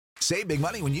Save big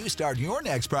money when you start your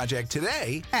next project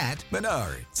today at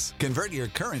Menards. Convert your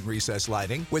current recessed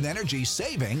lighting with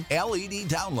energy-saving LED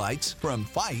downlights from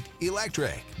Fight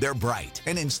Electric. They're bright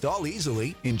and install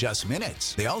easily in just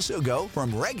minutes. They also go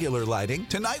from regular lighting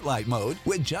to nightlight mode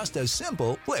with just a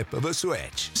simple flip of a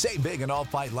switch. Save big on all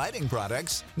Fight lighting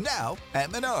products now at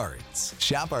Menards.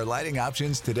 Shop our lighting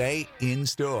options today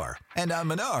in-store and on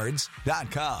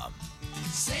Menards.com.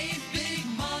 Save big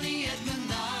money at Menards.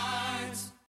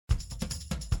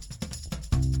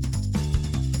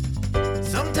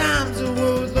 Sometimes the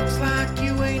world looks like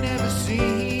you ain't ever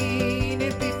seen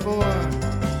it before.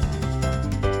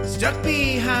 Stuck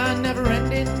behind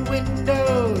never-ending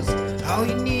windows, all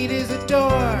you need is a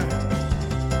door.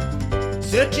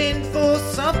 Searching for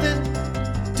something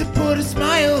to put a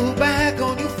smile back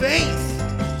on your face.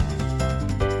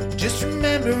 Just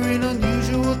remember, in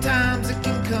unusual times it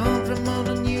can come from an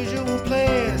unusual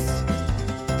place.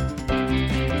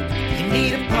 You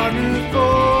need a partner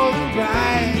for the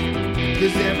ride,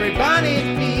 'cause everybody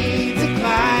needs a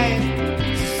Clyde.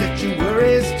 So set your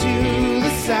worries to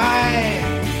the side.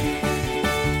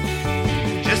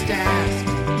 Just ask,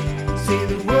 say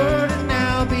the word and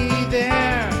I'll be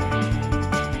there.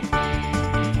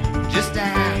 Just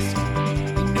ask,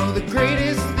 you know the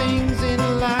greatest things in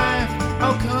life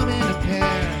all come in a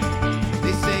pair.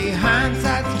 They say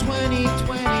hindsight's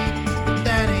 20/20, but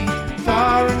that ain't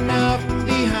far enough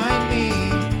behind me.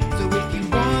 So if you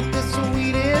want the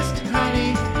sweetest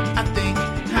honey, I think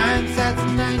hindsight's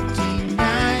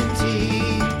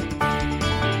 1990.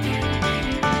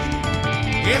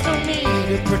 There's no need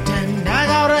to pretend I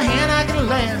got a hand I can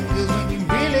lend, 'cause when you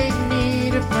really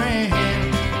need a friend,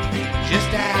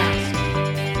 just ask.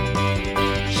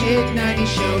 Shit 90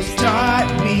 shows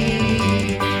taught me.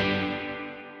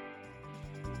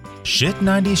 Shit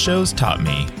 90 Shows Taught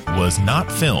Me was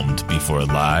not filmed before a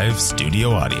live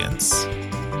studio audience.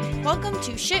 Welcome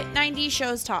to Shit 90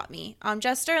 Shows Taught Me. I'm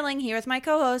Jess Sterling here with my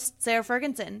co-host, Sarah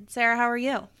Ferguson. Sarah, how are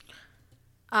you?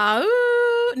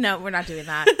 No, we're not doing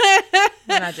that.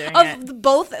 We're not doing it.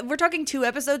 Both, we're talking 2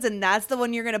 episodes and that's the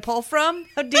one you're going to pull from?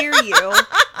 How dare you?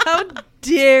 How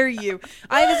dare you?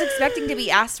 I was expecting to be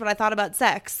asked what I thought about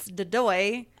sex.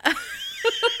 Dadoy.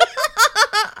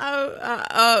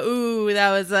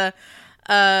 That was a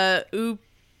oop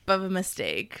of a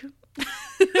mistake.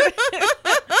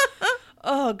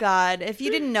 Oh, God. If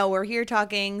you didn't know, we're here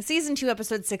talking Season 2,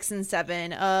 Episodes 6 and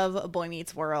 7 of Boy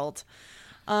Meets World.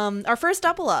 Our first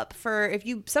double up for, if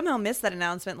you somehow missed that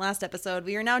announcement last episode,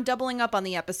 we are now doubling up on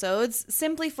the episodes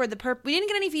simply for the we didn't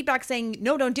get any feedback saying,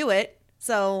 no, don't do it.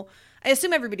 So I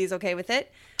assume everybody's okay with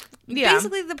it. Yeah.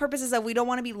 Basically, the purpose is that we don't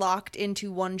want to be locked into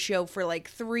one show for like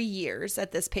 3 years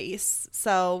at this pace.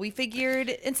 So we figured,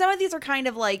 and some of these are kind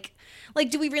of like,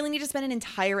 do we really need to spend an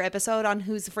entire episode on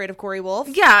Who's Afraid of Corey Wolf?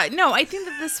 Yeah, no, I think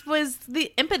that this was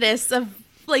the impetus of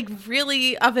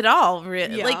really of it all.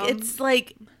 Yeah. Like, it's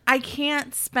like, I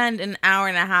can't spend an hour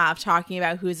and a half talking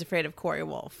about Who's Afraid of Corey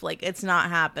Wolf. Like, it's not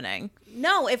happening.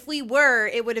 No, if we were,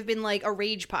 it would have been like a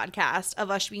rage podcast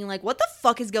of us being like, what the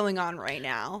fuck is going on right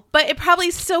now? But it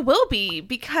probably still will be,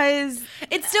 because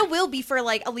it still will be for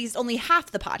like at least only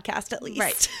half the podcast at least.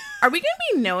 Right. Are we going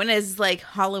to be known as like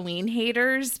Halloween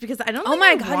haters? Because I don't Oh think my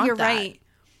I God, want you're that. right.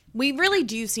 We really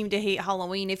do seem to hate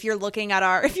Halloween. If you're looking at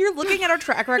our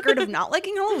track record of not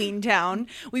liking Halloween Town,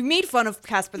 we made fun of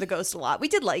Casper the Ghost a lot. We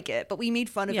did like it, but we made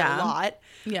fun of it a lot.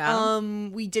 Yeah.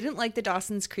 We didn't like the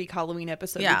Dawson's Creek Halloween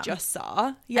episode we just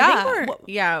saw. I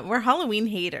think we're Halloween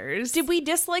haters. Did we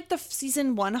dislike the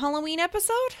season 1 Halloween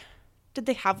episode? Did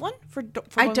they have one for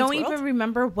I Boy don't Meets World? even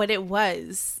remember what it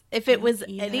was. If it was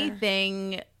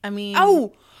anything, I mean.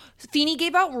 Oh, Feeny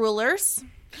gave out rulers.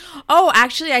 Oh,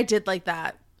 actually, I did like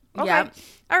that. Okay. Yeah.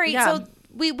 All right. Yeah. So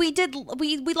we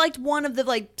liked one of the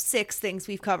like 6 things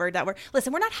we've covered that were,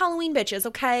 listen, we're not Halloween bitches,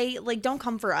 okay? Like, don't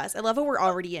come for us. I love how we're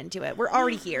already into it. We're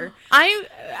already here.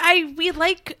 We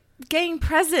like getting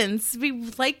presents. We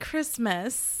like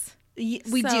Christmas.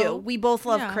 We do. We both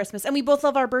love Christmas, and we both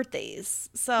love our birthdays.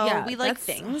 So we like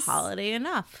things. Holiday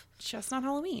enough. Just not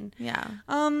Halloween. Yeah.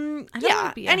 I don't want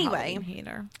to be a anyway, Halloween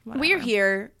hater. We're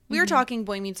here. We're talking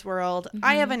Boy Meets World.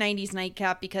 I have a 90s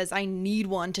nightcap because I need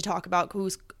one to talk about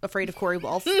Who's Afraid of Corey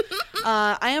Wolf.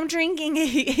 I am drinking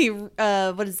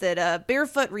a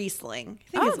Barefoot Riesling.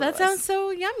 Oh, that sounds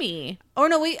so yummy. Oh,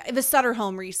 no, it was Sutter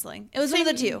Home Riesling. It was one of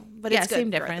the two, but it's good. Same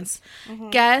difference.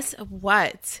 Guess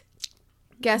what?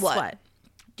 Guess what?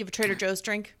 Do you have a Trader Joe's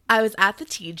drink? I was at the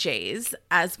TJ's,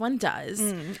 as one does.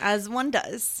 As one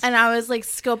does. And I was like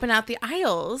scoping out the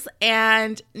aisles,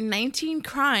 and 19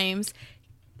 Crimes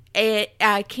it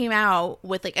came out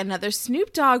with like another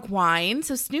Snoop Dogg wine.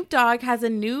 So Snoop Dogg has a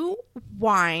new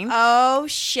wine. Oh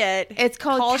shit! It's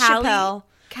called Paul Chappelle.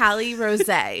 Cali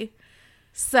Rosé.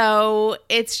 So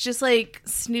it's just like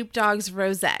Snoop Dogg's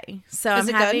rosé. So Is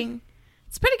it good?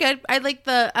 It's pretty good. I like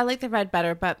the red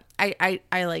better, but I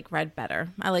like red better.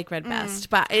 I like red best,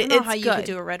 but I don't know it's how you good. could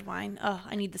do a red wine. Oh,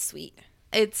 I need the sweet.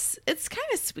 It's kind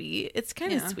of sweet. It's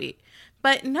kind of Yeah. sweet.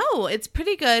 But no, it's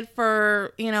pretty good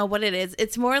for, what it is.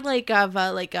 It's more like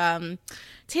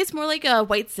tastes more like a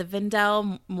white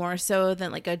Zinfandel more so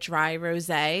than like a dry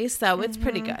rosé. So it's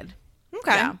pretty good.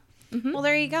 Okay. Yeah. Well,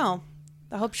 there you go.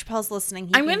 I hope Chappelle's listening.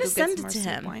 I'm going to send it to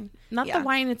him. Wine. Not Yeah. the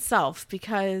wine itself,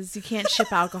 because you can't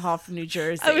ship alcohol from New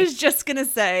Jersey. I was just gonna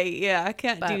say, yeah, I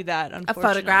can't But do that. a Unfortunately,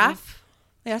 photograph.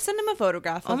 Yeah, send him a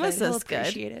photograph. Almost of it. He'll as good.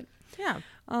 appreciate it. Yeah.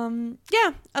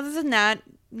 Yeah. Other than that,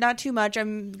 not too much.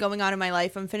 I'm going on in my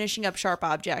life. I'm finishing up Sharp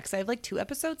Objects. I have like 2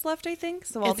 episodes left, I think.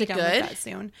 So I'll Is be it done good? with that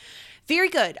soon. Very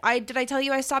good. Did I tell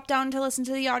you I stopped down to listen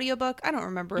to the audiobook? I don't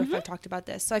remember if I talked about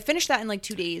this. So I finished that in like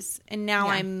 2 days, and now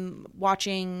Yeah. I'm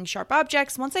watching Sharp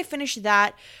Objects. Once I finish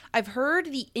that, I've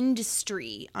heard The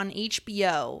Industry on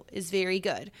HBO is very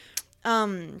good.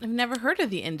 I've never heard of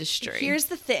The Industry. Here's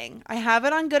the thing. I have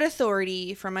it on good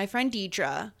authority from my friend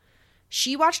Deidre.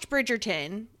 She watched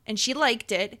Bridgerton and she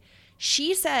liked it.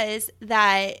 She says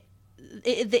that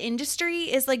The Industry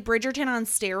is like Bridgerton on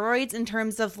steroids in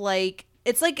terms of like,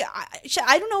 it's like,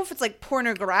 I don't know if it's like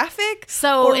pornographic.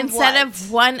 So or instead what.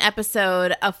 of one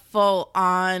episode of full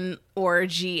on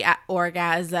orgy,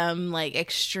 orgasm, like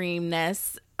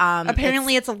extremeness,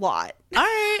 apparently it's a lot. all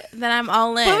right, then I'm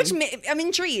all in. Which I'm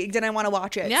intrigued and I want to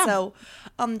watch it. Yeah. So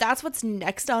that's what's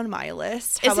next on my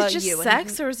list. How Is it about just you?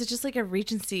 sex, or is it just like a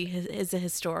Regency? Is it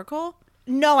historical?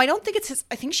 No, I don't think it's his.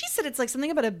 I think she said it's like something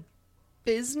about a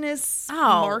business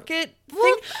Oh. market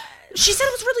thing. She said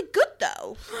it was really good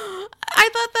though. I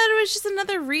thought that it was just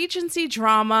another Regency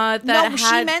drama that No, she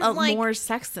had meant, like- more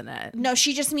sex in it. No,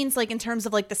 she just means like in terms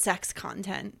of like the sex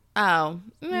content. Oh,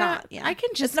 Not- yeah. I can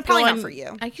just It's probably go not on- for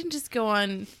you. I can just go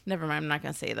on. Never mind. I'm not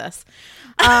going to say this.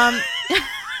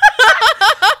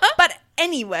 But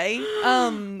anyway,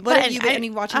 what have you been any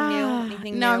watching new?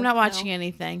 Anything No, new? I'm not watching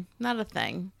anything. Not a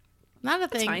thing. Not a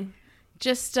thing. fine.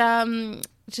 Just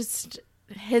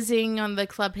hizzing on the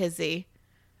Club Hizzy.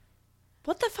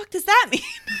 What the fuck does that mean?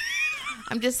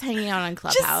 I'm just hanging out on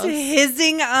Just Clubhouse.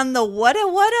 hizzing on the what?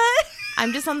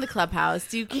 I'm just on the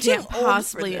Clubhouse. You too can't old for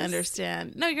possibly this.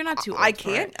 understand. No, you're not too old. I for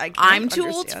can't- it. I can't I'm too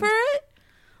old understand. for it.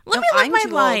 Let No, me live I'm my too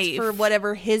life. old for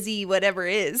whatever hizzy whatever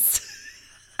is.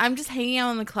 I'm just hanging out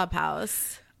on the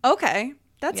Clubhouse. Okay,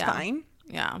 that's Yeah. fine.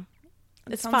 Yeah,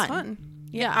 it's Sounds fun.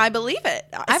 Yeah, I believe it.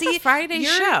 I have a Friday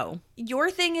show.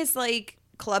 Your thing is like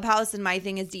Clubhouse, and my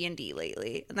thing is D&D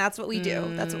lately, and that's what we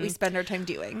do. That's what we spend our time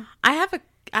doing. I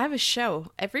have a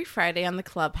show every Friday on the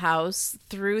Clubhouse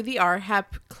through the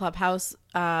RHEP Clubhouse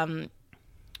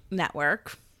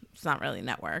network. It's not really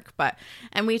network,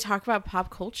 and we talk about pop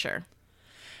culture.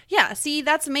 Yeah, see,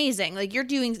 that's amazing. Like you're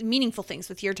doing meaningful things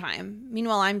with your time.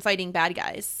 Meanwhile, I'm fighting bad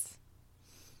guys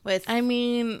with I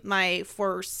mean, my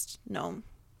forest gnome.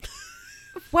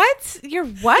 what? You're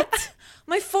what?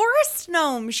 My forest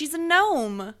gnome. She's a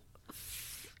gnome.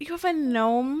 You have a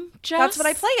gnome, Jess? That's what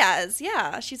I play as.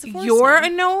 Yeah, she's a forest You're a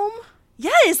gnome. gnome?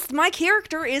 Yes, my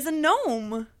character is a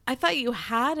gnome. I thought you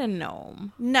had a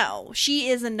gnome. No, she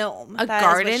is a gnome. A That is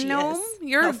what garden she gnome? is.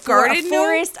 You're No, a garden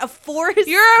gnome? A forest.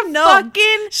 You're a gnome.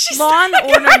 fucking She's lawn not a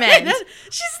ornament. garden.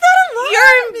 She's not a lawn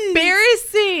You're ornament.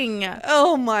 embarrassing.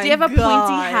 Oh my god. Do you have a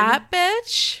pointy hat,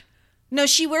 bitch? No,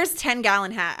 she wears a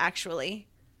 10-gallon hat actually.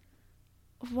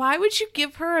 Why would you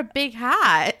give her a big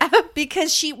hat?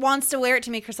 Because she wants to wear it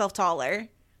to make herself taller.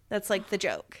 That's like the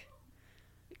joke.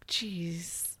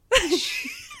 Jeez.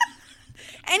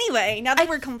 Anyway, now that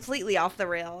we're completely off the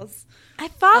rails. I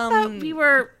thought that we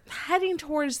were heading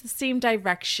towards the same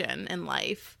direction in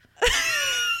life.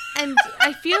 And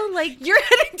I feel like You're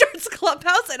heading towards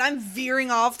Clubhouse and I'm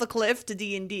veering off the cliff to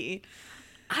D&D.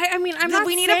 I mean, I'm not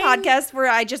We need saying- a podcast where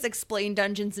I just explain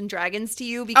Dungeons and Dragons to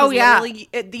you because Oh, yeah. literally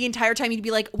the entire time you'd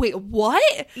be like, wait,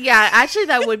 what? Yeah, actually,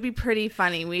 that would be pretty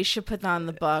funny. We should put that on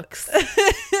the books.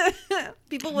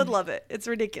 People would love it. It's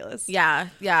ridiculous. Yeah.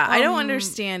 I don't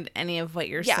understand any of what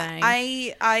you're Yeah, saying.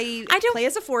 I don't- play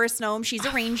as a forest gnome. She's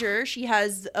a ranger. She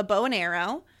has a bow and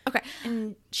arrow, Okay.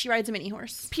 and she rides a mini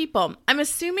horse. People, I'm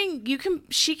assuming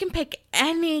she can pick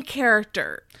any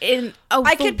character in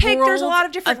I could pick. There's a lot of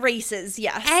world different races.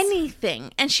 Yes.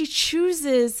 anything, and she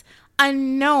chooses a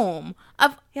gnome.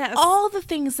 Of Yes. all the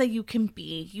things that you can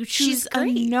be, you choose She's a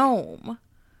great. gnome.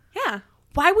 Yeah.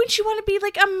 why wouldn't you want to be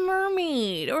like a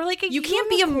mermaid or like a You can't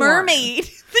be a unicorn? mermaid.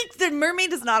 The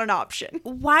mermaid is not an option.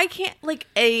 Why can't like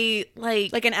a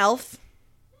Like an elf?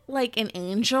 like an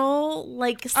angel,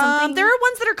 like something? There are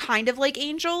ones that are kind of like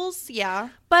angels. Yeah.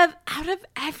 But out of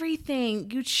everything,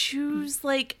 you choose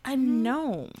like a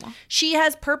gnome. She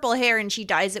has purple hair and she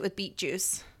dyes it with beet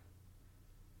juice.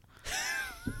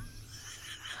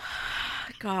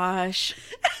 Gosh.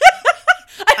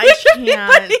 I wish can't.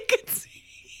 everybody could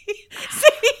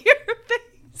see your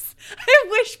face. I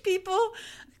wish people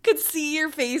could see your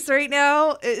face right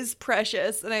now. It is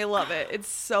precious and I love it. It's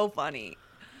so funny.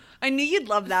 I knew you'd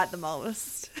love that the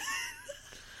most.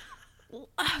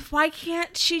 Why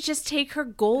can't she just take her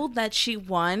gold that she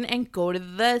won and go to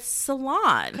the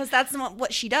salon? Because that's not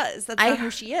what she does. That's not who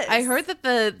she is. I heard that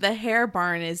the hair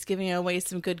barn is giving away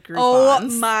some good Groupons.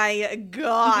 Oh my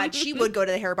god. She would go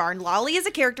to the hair barn. Lolly is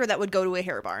a character that would go to a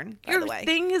hair barn, by Your the way.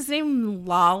 thing is named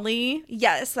Lolly.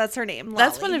 Yes, that's her name.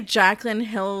 That's Lolly. one of Jacqueline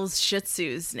Hill's Shih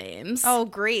Tzu's names. Oh,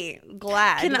 great.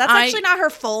 Glad. Can That's I- actually not her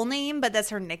full name, but that's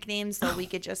her nickname, so we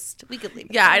could leave it.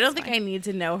 yeah. there. I don't It's think I fine. need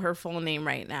to know her full name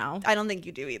right now. I don't think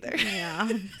you do either. Yeah,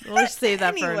 we'll save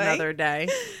that for Anyway. another day.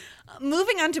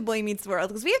 Moving on to Boy Meets World,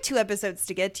 because we have 2 episodes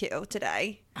to get to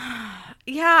today.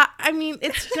 Yeah, I mean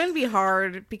it's gonna be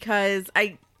hard because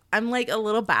I'm like a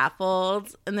little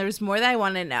baffled, and there's more that I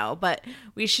want to know, but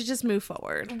we should just move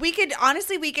forward. We could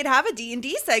have a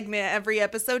D&D segment every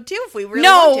episode too if we really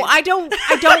No, want to. I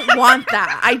don't want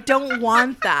that. I don't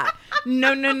want that. No,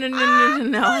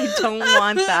 I don't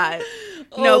want that.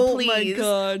 No, Oh my please.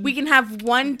 God. We can have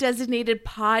one designated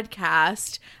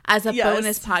podcast as a Yes.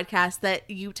 bonus podcast that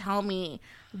you tell me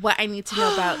what I need to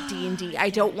know about D&D. I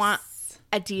don't want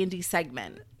a D&D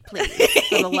segment, please,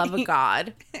 for the love of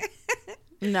God.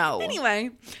 No.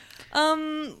 Anyway,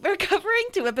 we're covering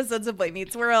 2 episodes of Boy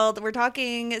Meets World. We're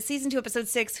talking season 2, episode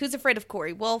 6, Who's Afraid of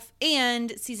Corey Wolf,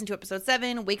 and season 2, episode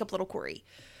 7, Wake Up Little Corey.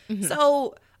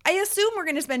 So I assume we're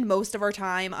going to spend most of our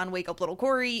time on Wake Up Little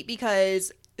Corey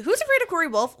because Who's Afraid of Corey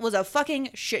Wolf was a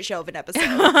fucking shit show of an episode.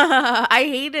 I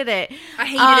hated it. I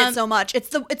hated it so much. It's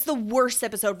the worst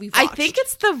episode we've watched. I think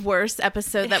it's the worst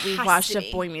episode that we've has watched to of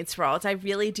be. Boy Meets World. I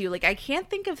really do. Like, I can't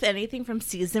think of anything from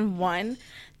season 1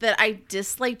 that I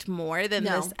disliked more than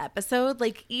No. this episode.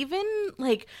 Like, even,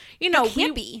 like, you know,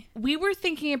 can't be. we were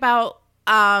thinking about,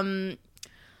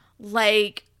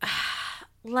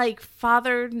 like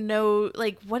Father No,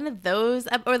 like one of those,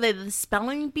 or the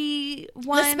Spelling Bee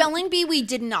one. the spelling bee we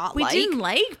did not we like. didn't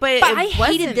like, but But it I hated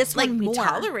wasn't, this one like, we more.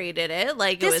 tolerated it.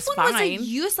 Like, This it was one fine. was a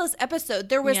useless episode.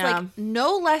 There was Yeah. like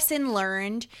no lesson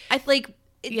learned.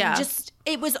 Yeah.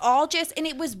 It was all just, and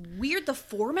it was weird. The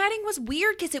formatting was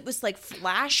weird because it was like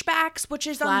flashbacks, which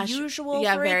is unusual.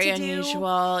 Yeah, for very it to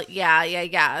unusual.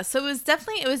 Yeah. So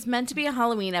it was meant to be a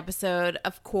Halloween episode,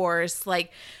 of course.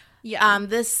 Like, Yeah.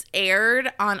 this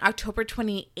aired on October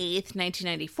 28th,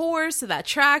 1994. So that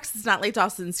tracks. It's not like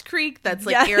Dawson's Creek that's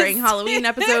like Yes. airing Halloween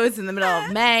episodes in the middle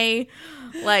of May.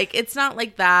 Like, it's not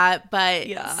like that. But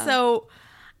Yeah. so,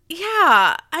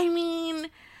 yeah, I mean,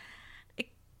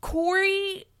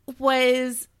 Corey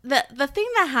was the thing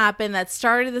that happened that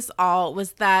started this all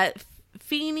was that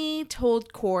Feeney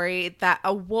told Corey that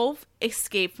a wolf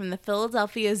escaped from the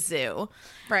Philadelphia Zoo,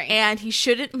 Right. and he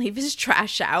shouldn't leave his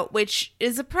trash out, which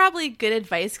is probably good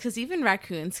advice because even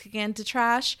raccoons can get into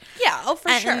trash. Yeah, oh, for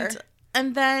sure.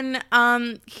 And then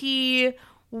he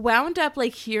wound up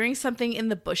like hearing something in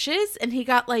the bushes, and he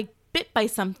got like bit by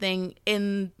something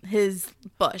in his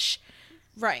bush.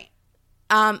 Right.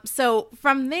 So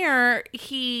from there,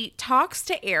 he talks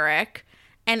to Eric,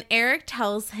 and Eric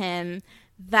tells him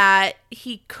that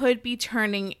he could be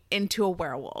turning into a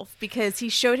werewolf because he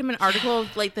showed him an article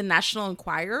of like the National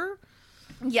Enquirer.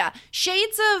 Yeah.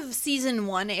 Shades of season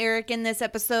 1, Eric, in this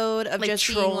episode of Like just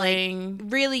trolling. being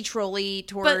like really trolly But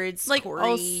towards like Corey.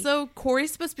 also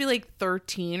Corey's supposed to be like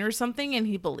 13 or something, and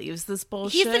he believes this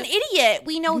bullshit. He's an idiot.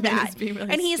 We know that. He's being really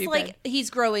and he's stupid. like,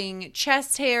 he's growing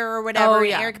chest hair or whatever. Oh,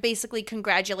 yeah. And Eric basically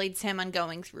congratulates him on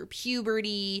going through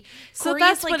puberty. So Corey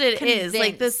that's is, like, what it is.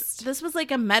 Like convinced. this was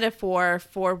like a metaphor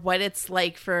for what it's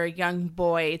like for a young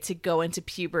boy to go into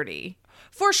puberty.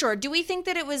 For sure. Do we think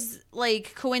that it was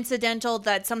like coincidental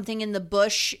that something in the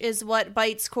bush is what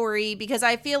bites Corey? Because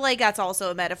I feel like that's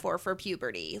also a metaphor for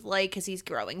puberty. Like, because he's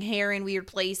growing hair in weird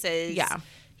places. Yeah.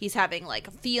 He's having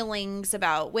like feelings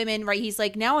about women, right? He's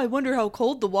like, now I wonder how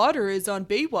cold the water is on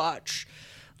Baywatch.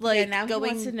 Like, Yeah, now he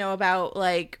wants to know about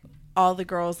like all the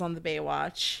girls on the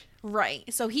Baywatch. Right.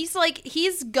 So he's like,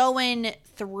 he's going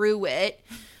through it.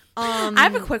 I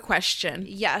have a quick question.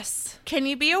 Yes. Can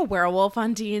you be a werewolf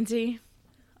on D&D?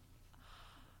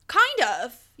 Kind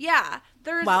of. Yeah.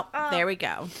 There's, Well, there we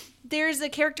go. There's a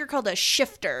character called a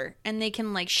shifter, and they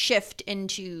can like shift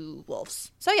into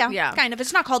wolves. So yeah, kind of.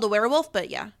 It's not called a werewolf, but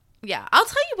yeah. Yeah, I'll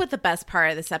tell you what the best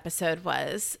part of this episode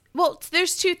was. Well,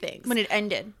 there's two things. When it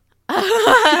ended.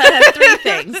 Three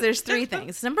things. There's three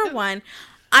things. Number one,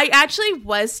 I actually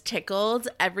was tickled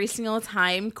every single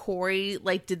time Corey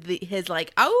like did his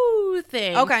like oh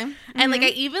thing. Okay. And like I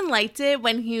even liked it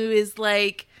when he was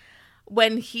like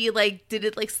when he like did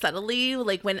it like subtly,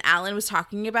 like when Alan was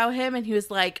talking about him and he was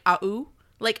like ooh.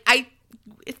 Like I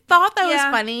thought that was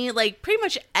funny like pretty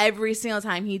much every single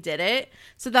time he did it.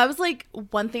 So that was like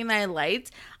one thing that I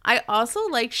liked. I also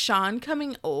like Sean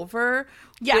coming over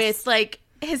with like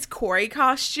his Corey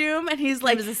costume, and he's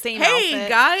like, it was the same "Hey outfit.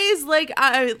 guys,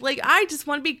 I just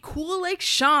want to be cool like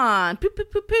Sean." Poo poo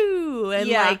poo poo, and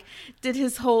like did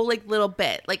his whole like little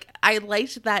bit. Like I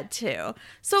liked that too.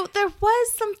 So there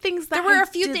was some things that There were I a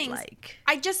few did things. like.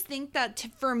 I just think that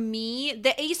for me,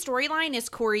 the A storyline is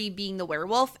Corey being the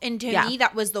werewolf, and to me,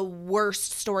 that was the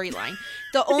worst storyline.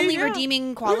 The only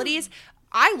redeeming qualities,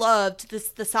 I loved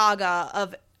the saga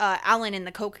of Alan and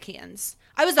the Coke cans.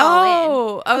 I was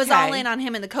all in. I was all in on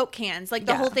him and the Coke cans. Like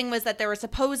the whole thing was that there was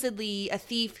supposedly a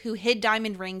thief who hid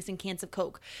diamond rings in cans of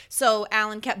Coke. So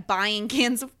Alan kept buying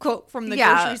cans of Coke from the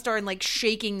grocery store and like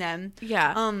shaking them.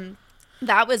 Yeah.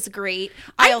 That was great.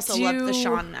 I also loved the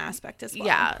Sean aspect as well.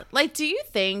 Yeah. Like, do you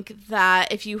think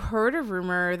that if you heard a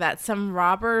rumor that some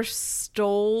robber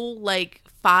stole like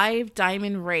 5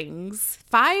 diamond rings,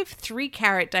 5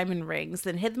 3-carat diamond rings,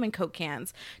 and hid them in Coke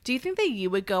cans, do you think that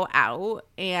you would go out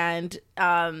and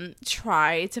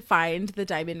try to find the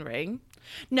diamond ring?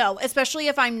 No, especially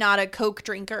if I'm not a Coke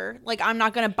drinker. Like, I'm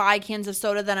not going to buy cans of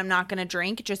soda that I'm not going to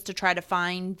drink just to try to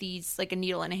find these, like, a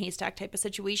needle in a haystack type of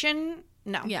situation.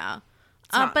 No. Yeah.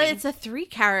 But it's a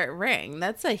 3-carat ring.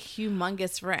 That's a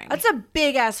humongous ring. That's a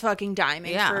big ass fucking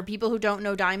diamond. Yeah. For people who don't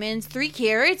know diamonds, 3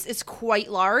 carats is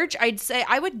quite large.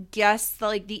 I would guess that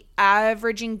like the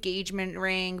average engagement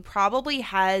ring probably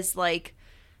has like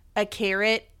a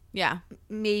carat. Yeah.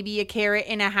 Maybe a carat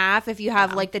and a half if you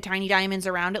have like the tiny diamonds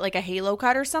around it, like a halo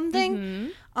cut or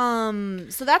something.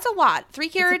 So that's a lot. 3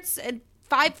 carats and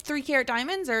 5 3-carat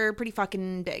diamonds are pretty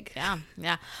fucking big. Yeah.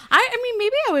 I mean,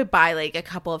 maybe I would buy like a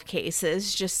couple of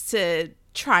cases just to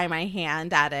try my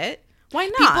hand at it. Why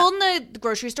not? People in the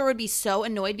grocery store would be so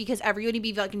annoyed because everybody would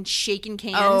be fucking shaking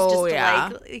cans just to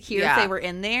like hear if they were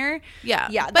in there. Yeah.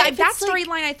 But that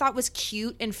storyline I thought was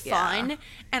cute and fun,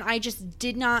 and I just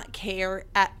did not care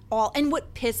at all. And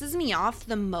what pisses me off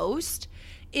the most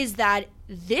is that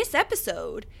this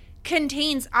episode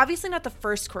contains, obviously not the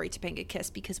first Corey Topanga kiss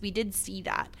because we did see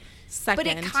that. Second.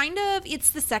 But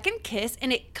it's the second kiss,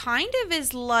 and it kind of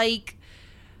is like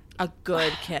a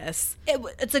good kiss.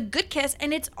 It's a good kiss,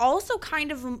 and it's also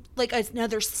kind of like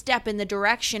another step in the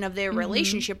direction of their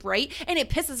relationship, right? And it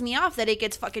pisses me off that it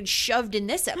gets fucking shoved in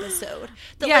this episode.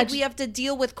 That we have to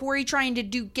deal with Corey trying to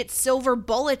get silver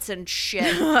bullets and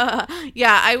shit.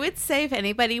 Yeah, I would say if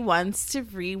anybody wants to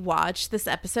rewatch this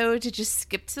episode, to just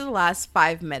skip to the last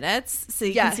 5 minutes so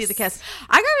you can see the kiss.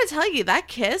 I gotta tell you, that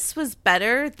kiss was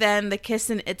better than the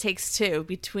kiss in It Takes Two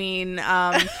between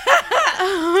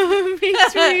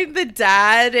between the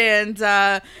dad and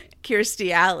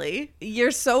Kirstie Alley.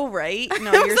 You're so right.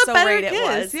 No, It you're was a so better right. It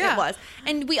kiss, was. yeah. It was.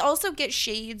 And we also get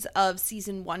shades of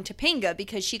season 1 Topanga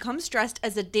because she comes dressed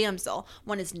as a damsel,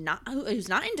 one who's not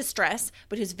in distress,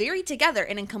 but who's very together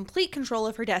and in complete control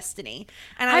of her destiny.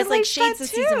 And I was like, shades of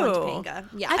season 1 Topanga.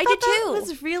 Yeah, I did too. That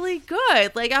was really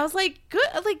good. Like I was like,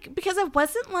 good, like because it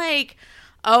wasn't like,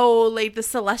 oh, like the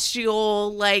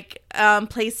celestial like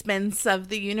placements of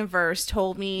the universe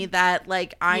told me that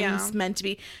like I'm meant to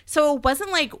be. So it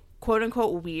wasn't like quote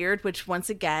unquote weird, which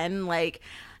once again, like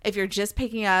if you're just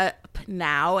picking up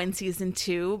now in season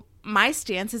 2, my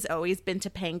stance has always been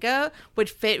Topanga would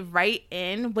fit right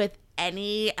in with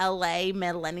any LA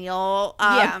millennial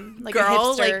like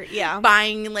girl, a hipster, like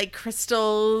buying like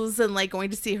crystals and like going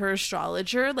to see her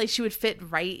astrologer. Like she would fit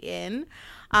right in.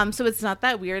 So it's not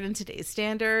that weird in today's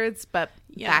standards, but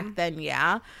back then,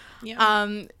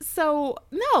 so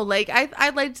no, like I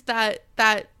liked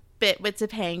that bit with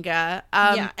Topanga.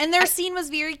 And their scene was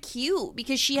very cute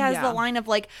because she has the line of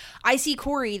like, I see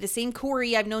Corey, the same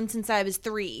Corey I've known since I was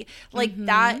 3. Like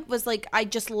that was like, I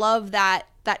just love that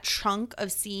chunk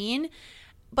of scene.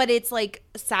 But it's like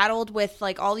saddled with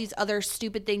like all these other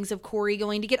stupid things of Corey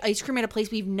going to get ice cream at a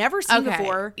place we've never seen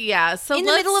before. Yeah. So in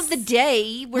the middle of the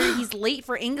day where he's late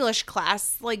for English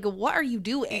class, like what are you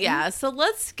doing? Yeah. So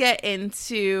let's get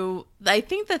into, I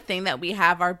think the thing that we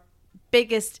have our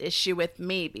biggest issue with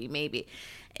maybe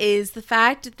is the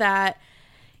fact that,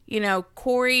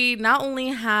 Corey not only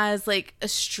has like a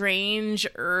strange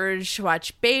urge to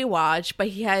watch Baywatch, but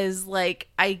he has like,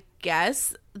 I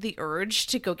guess, the urge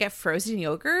to go get frozen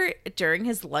yogurt during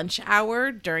his lunch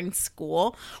hour during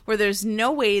school, where there's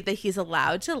no way that he's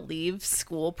allowed to leave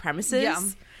school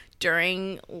premises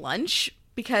during lunch,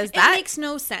 because that makes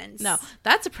no sense. No,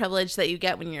 that's a privilege that you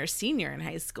get when you're a senior in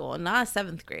high school and not a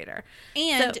 7th grader.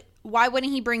 And why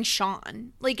wouldn't he bring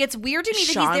Sean? Like, it's weird to me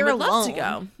that Sean he's there would alone. love to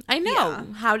go. I know. Yeah.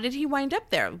 How did he wind up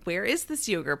there? Where is this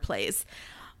yogurt place?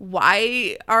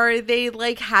 Why are they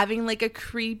like having like a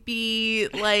creepy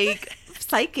like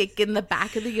psychic in the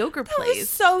back of the yogurt That place? was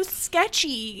so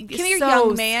sketchy. Come here, So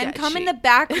young man. Come in sketchy. the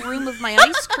back room of my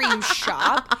ice cream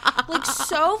shop. Like,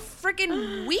 so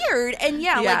freaking weird. And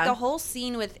like Yeah. the whole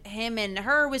scene with him and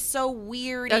her was so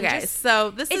weird. And Okay, just,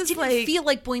 so this it is didn't like feel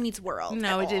like Boy Meets World.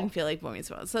 no, at it all. didn't feel like Boy Meets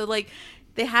World. So like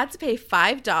they had to pay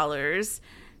 $5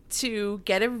 to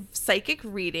get a psychic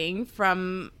reading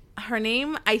from, her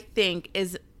name I think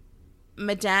is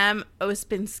Madame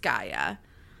Ospinskaya.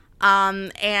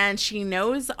 And she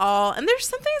knows all, and there's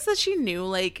some things that she knew,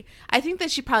 like I think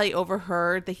that she probably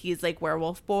overheard that he's like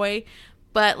werewolf boy,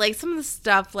 but like some of the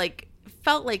stuff like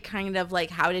felt like kind of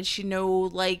like, how did she know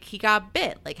like he got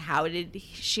bit? Like how did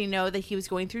she know that he was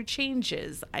going through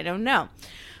changes? I don't know.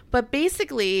 But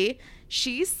basically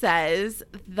she says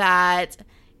that,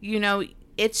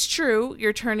 it's true,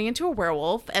 you're turning into a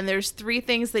werewolf, and there's 3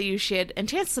 things that you should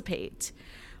anticipate.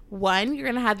 1, you're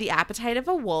going to have the appetite of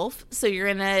a wolf, so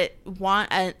you're going to want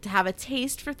to have a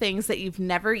taste for things that you've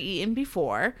never eaten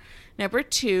before. Number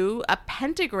 2, a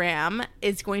pentagram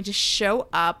is going to show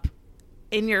up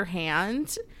in your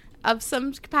hand of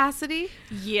some capacity.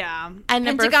 Yeah. And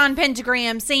number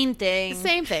Pentagram, same thing.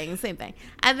 Same thing.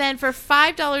 And then for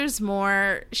 $5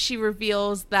 more, she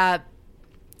reveals that,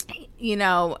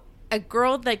 a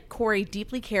girl that Corey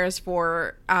deeply cares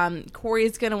for, Corey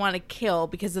is going to want to kill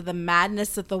because of the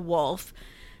madness of the wolf.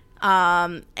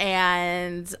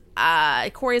 And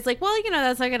Corey's like, well,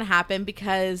 that's not going to happen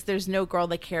because there's no girl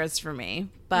that cares for me.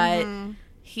 But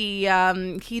he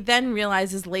then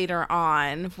realizes later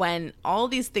on, when all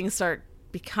these things start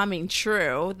becoming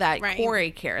true, that Right.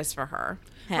 Corey cares for her.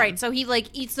 Him. Right, so he like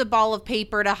eats the ball of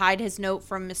paper to hide his note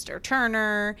from Mr.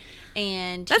 Turner,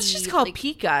 and That's he, just called like,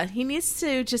 Pika. He needs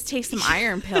to just take some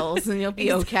iron pills and you'll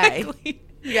be okay.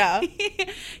 Yeah.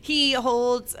 He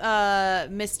holds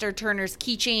Mr. Turner's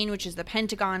keychain, which is the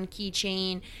Pentagon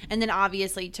keychain, and then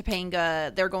obviously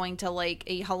Topanga, they're going to like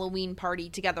a Halloween party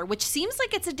together, which seems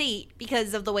like it's a date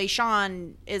because of the way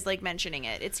Sean is like mentioning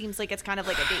it. It seems like it's kind of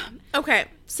like a date. Okay,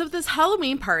 so this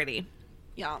Halloween party,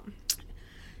 Yeah.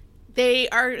 they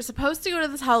are supposed to go to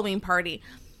this Halloween party,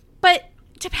 but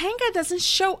Topanga doesn't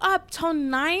show up till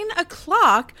 9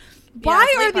 o'clock. Why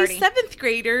it's a are late these party. 7th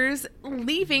graders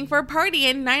leaving for a party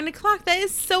at 9 o'clock? That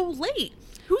is so late.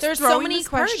 Who's There's so throwing many this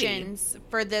party? questions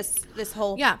for this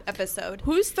whole episode.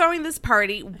 Who's throwing this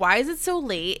party? Why is it so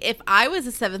late? If I was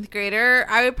a 7th grader,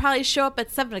 I would probably show up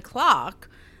at 7 o'clock.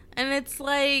 And it's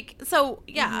like, so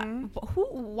yeah,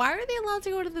 why are they allowed to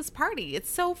go to this party? It's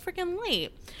so freaking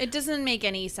late. It doesn't make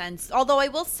any sense. Although I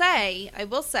will say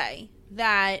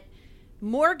that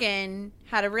Morgan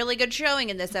had a really good showing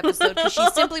in this episode because she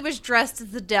simply was dressed as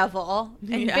the devil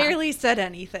and barely said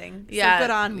anything. So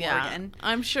good on Morgan.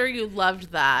 I'm sure you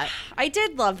loved that. I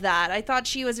did love that. I thought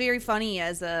she was very funny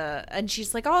and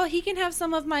she's like, oh, he can have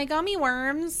some of my gummy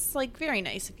worms. Like, very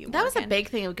nice of you, That was a Morgan. big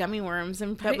thing of gummy worms.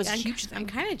 And That was a huge thing. I'm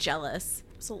kind of jealous.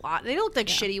 It's a lot. They look like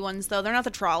shitty ones, though. They're not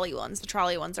the trolley ones. The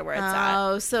trolley ones are where it's at.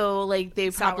 Oh, so like they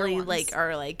Sour probably ones. like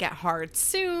are like get hard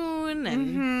soon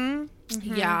and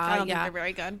yeah, I don't think yeah. they're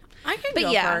very good. I could But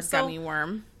go yeah, for a so- gummy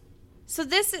worm. So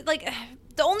this is like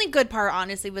the only good part,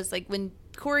 honestly, was like when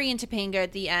Corey and Topanga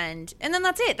at the end, and then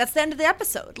that's it. That's the end of the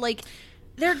episode. Like,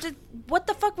 what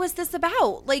the fuck was this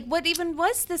about? Like, what even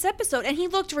was this episode? And he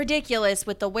looked ridiculous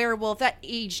with the werewolf. That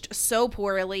aged so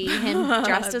poorly. Him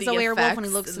dressed as The a werewolf when he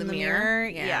effects looks in in the the mirror. mirror.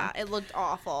 Yeah, it looked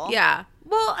awful. Yeah.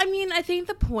 Well, I mean, I think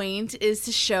the point is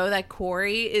to show that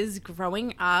Corey is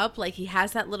growing up. Like, he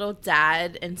has that little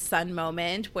dad and son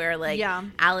moment where, like, Yeah.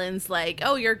 Alan's like,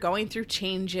 oh, you're going through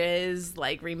changes.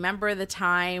 Like, remember the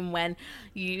time when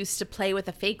you used to play with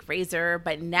a fake razor,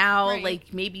 but now, Right.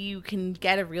 like, maybe you can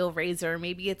get a real razor.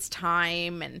 Maybe it's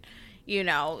time and,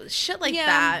 shit like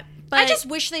that. But I just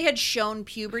wish they had shown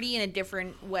puberty in a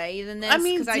different way than this. I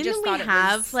mean, 'cause I didn't just thought we it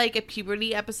have, was, like, a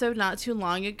puberty episode not too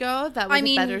long ago that was I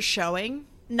mean, a better showing?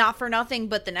 not for nothing,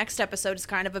 but the next episode is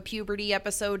kind of a puberty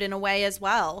episode in a way as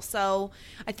well. So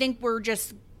I think we're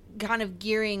just kind of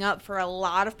gearing up for a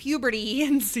lot of puberty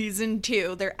in season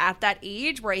 2. They're at that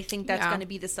age where I think that's going to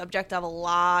be the subject of a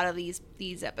lot of these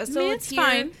episodes. I mean, it's here.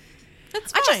 fine.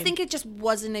 It's fine. I just think it just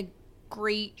wasn't a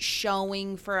great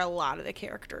showing for a lot of the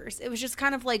characters. It was just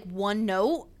kind of like one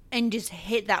note and just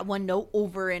hit that one note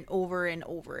over and over and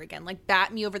over again. Like,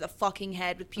 bat me over the fucking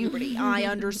head with puberty. I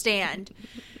understand.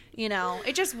 You know,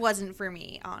 it just wasn't for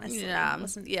me, honestly. Yeah. It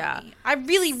wasn't for me. I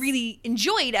really, really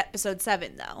enjoyed episode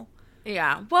 7, though.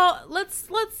 Yeah. Well, let's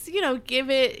give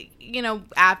it,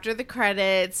 after the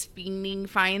credits, Fiending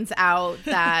finds out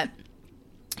that,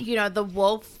 the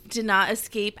wolf did not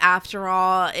escape after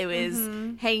all. It was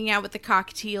hanging out with the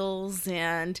cocktails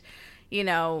and,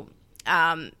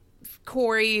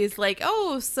 Corey's like,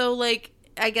 oh, so, like,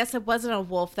 I guess it wasn't a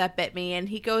wolf that bit me. And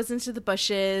he goes into the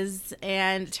bushes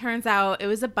and it turns out it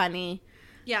was a bunny.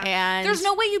 Yeah. And there's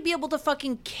no way you'd be able to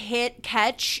fucking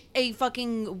catch a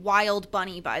fucking wild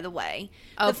bunny, by the way.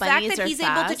 Oh, the fact bunnies that are he's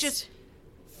fast. able to just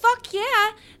fuck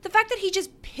yeah. The fact that he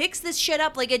just picks this shit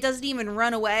up like it doesn't even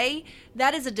run away,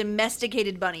 that is a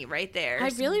domesticated bunny right there. I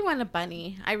really want a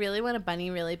bunny. I really want a bunny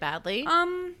really badly.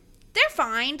 They're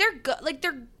fine. They're good. Like,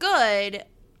 they're good.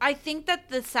 I think that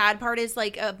the sad part is,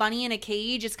 like, a bunny in a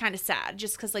cage is kind of sad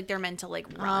just because, like, they're meant to, like,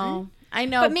 run. Oh, I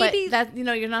know, But maybe- that,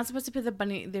 you're not supposed to put the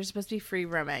bunny, they're supposed to be free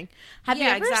roaming. Have you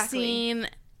Yeah, ever exactly. seen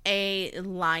a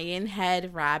lion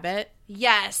head rabbit?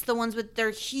 Yes, the ones with,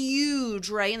 they're huge,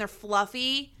 right? And they're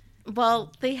fluffy.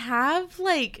 Well, they have,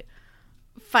 like,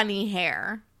 funny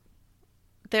hair.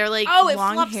 They're, like, Oh, it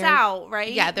long fluffs hair. out,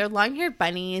 right? Yeah, they're long-haired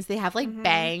bunnies. They have, like,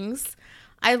 bangs.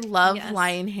 I love Yes.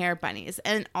 lion hair bunnies.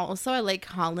 And also, I like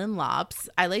Holland lops.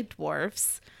 I like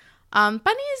dwarfs.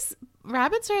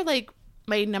 Rabbits are, like,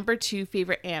 my number 2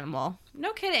 favorite animal.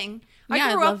 No kidding. Yeah,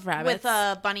 I grew I love up rabbits.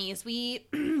 with bunnies. We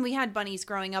had bunnies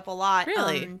growing up a lot.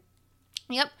 Really?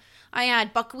 Yep. I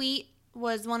had buckwheat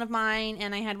was one of mine,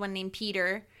 and I had one named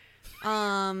Peter.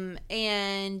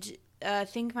 And I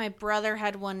think my brother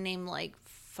had one named, like,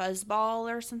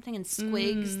 Fuzzball or something, and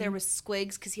Squigs. There was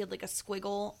Squigs because he had, like, a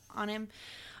squiggle on him.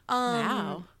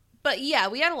 Wow. But yeah,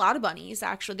 we had a lot of bunnies,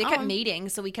 actually. They kept mating,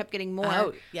 so we kept getting more.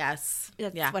 Oh, yes.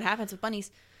 That's what happens with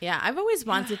bunnies. Yeah, I've always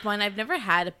wanted one. I've never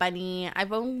had a bunny.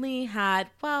 I've only had,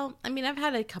 I've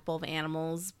had a couple of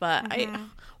animals, but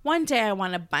one day I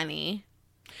want a bunny.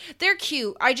 They're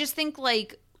cute. I just think,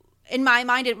 like, in my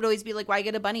mind, it would always be like, why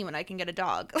get a bunny when I can get a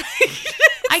dog?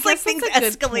 I guess like that's things a good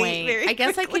escalate point. very I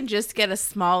guess I quickly. can just get a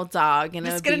small dog and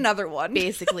Just it'll get be another one.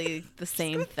 basically the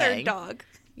same Third thing. dog.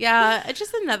 Yeah, it's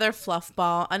just another fluff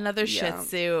ball, another Yeah. Shih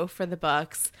Tzu for the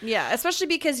books. Yeah, especially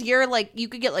because you're like, you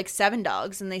could get like 7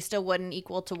 dogs and they still wouldn't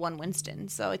equal to 1 Winston.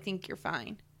 So I think you're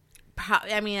fine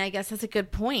I guess that's a good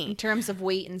in point. terms of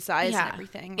weight and size Yeah. and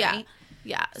everything, Yeah. right?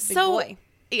 Yeah. Big So boy.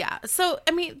 yeah. So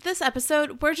this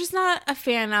episode we're just not a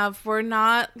fan of. We're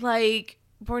not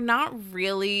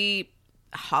really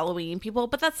Halloween people,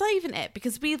 but that's not even it,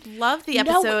 because we love the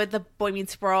episode, the Boy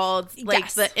Meets World, like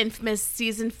Yes. the infamous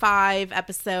season 5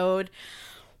 episode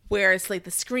where it's like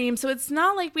the scream. So it's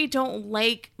not like we don't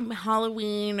like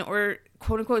Halloween or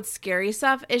quote unquote scary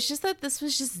stuff. It's just that this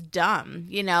was just dumb,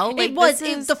 Like, It was.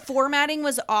 this is- The formatting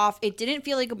was off. It didn't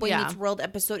feel like a Boy Yeah. Meets World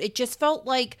episode. It just felt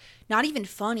like not even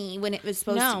funny when it was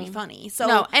supposed to be funny. So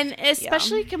no, and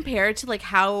especially compared to like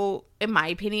how, in my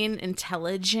opinion,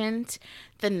 intelligent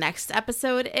the next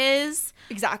episode is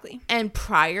exactly. and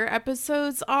prior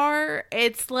episodes are,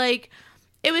 it's like,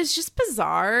 it was just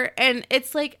bizarre. And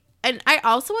it's like, and I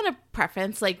also want to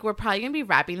preference, like, we're probably gonna be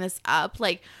wrapping this up,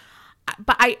 like,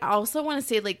 but I also want to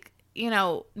say, like,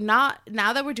 not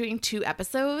now that we're doing 2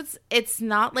 episodes, it's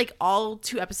not like all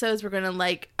 2 episodes we're gonna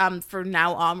like for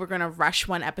now on we're gonna rush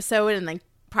one episode and then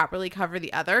properly cover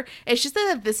the other. It's just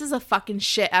that this is a fucking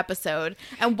shit episode,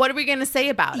 and what are we gonna say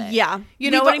about it? Yeah. You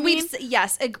know what I mean?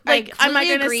 Yes. Like, am I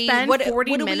going to agree. spend What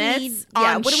 40 do we minutes need-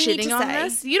 on what do we need shitting to on say?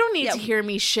 this? You don't need Yeah. to hear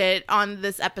me shit on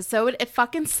this episode. It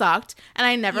fucking sucked, and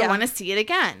I never Yeah. want to see it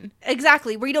again.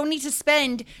 Exactly. We don't need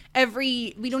to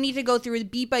we don't need to go through the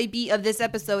beat by beat of this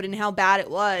episode and how bad it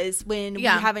was when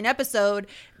Yeah. we have an episode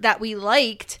that we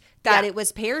liked that Yeah. it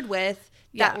was paired with.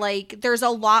 Yeah. That, like, there's a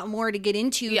lot more to get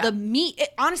into. Yeah. The meat,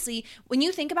 honestly, when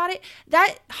you think about it,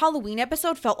 that Halloween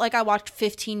episode felt like I watched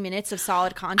 15 minutes of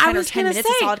solid content or was 10 gonna minutes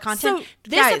of say, solid content. so,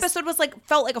 This guys- episode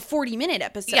felt like a 40-minute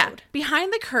episode. Yeah.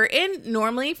 Behind the curtain,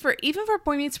 normally for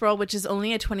Boy Meets World, which is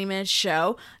only a 20-minute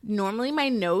show, normally my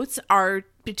notes are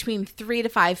between 3 to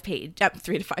 5 pages.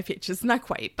 3 to 5 pages, not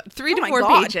quite, but 3 to my 4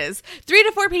 God. pages. 3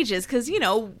 to 4 pages, because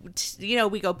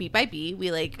we go beat by beat.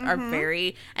 We like are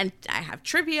very, and I have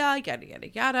trivia, yada yada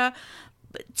yada.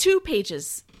 But 2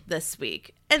 pages this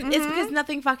week, And it's because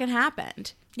nothing fucking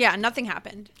happened. Yeah, nothing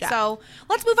happened. Yeah. So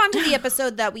let's move on to the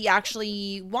episode that we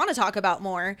actually want to talk about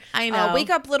more. I know. Wake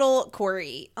Up Little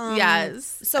Corey.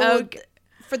 Yes. So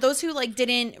for those who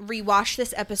didn't rewatch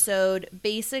this episode,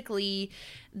 basically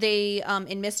they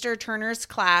in Mr. Turner's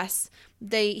class,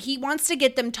 he wants to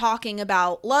get them talking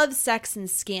about love, sex, and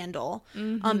scandal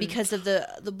because of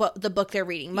the book they're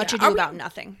reading, Much Ado About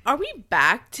Nothing. Are we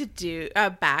back to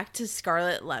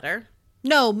Scarlet Letter?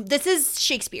 No, this is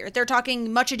Shakespeare. They're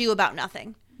talking Much Ado About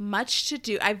Nothing. Much to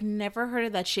do. I've never heard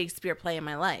of that Shakespeare play in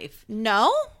my life.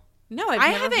 No? No, I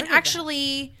haven't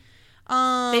actually.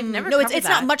 They've never. No, covered it's that.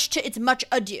 not much. It's Much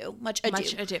Ado. Much Ado.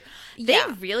 Much Ado. They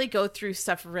Yeah. really go through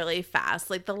stuff really fast.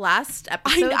 Like the last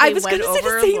episode, I they was went gonna say the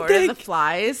over same Lord thing. of the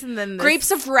Flies, and then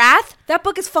Grapes of Wrath. That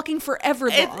book is fucking forever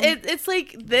long. It's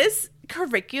like this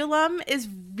curriculum is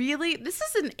really. This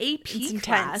is an AP It's class.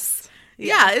 intense.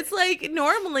 Yeah, it's like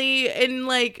normally in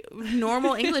like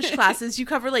normal English classes, you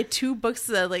cover like 2 books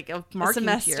of marking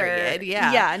semester. period.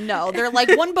 Yeah, Yeah, no. They're like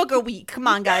 1 book a week. Come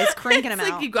on, guys. Cranking them It's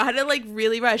like out. you gotta like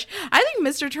really rush. I think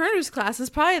Mr. Turner's class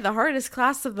is probably the hardest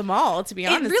class of them all, to be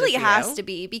honest. It really with has you. to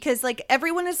be because like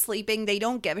everyone is sleeping. They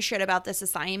don't give a shit about this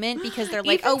assignment because they're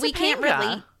like, Even oh, we can't Topanga.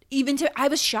 relate. Even to, I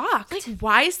was shocked. Like,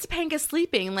 why is Topanga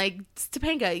sleeping? Like,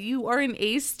 Topanga, you are an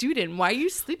A student. Why are you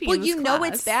sleeping? Well, in this you know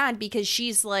class? it's bad because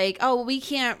she's like, oh, we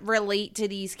can't relate to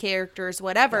these characters,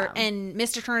 whatever. Yeah. And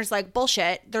Mr. Turner's like,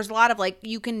 bullshit. There's a lot of like,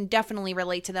 you can definitely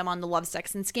relate to them on the love,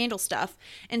 sex, and scandal stuff.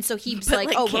 And so he's But, like,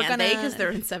 oh, we're can't gonna, because they're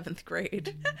in 7th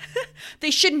grade.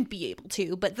 they shouldn't be able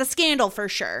to, but the scandal for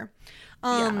sure.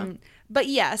 But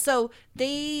yeah, so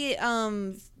they,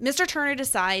 Mr. Turner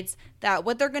decides that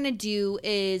what they're gonna do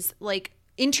is like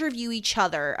interview each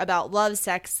other about love,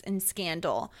 sex, and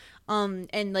scandal.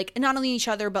 And like not only each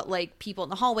other, but like people in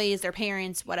the hallways, their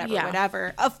parents,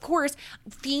 whatever. Of course,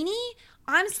 Feeney,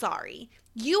 I'm sorry.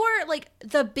 You are like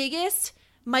the biggest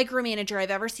micromanager I've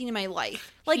ever seen in my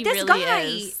life. Like He this really guy.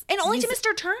 is. And only to He's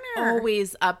Mr. Turner.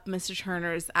 Always up Mr.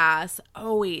 Turner's ass.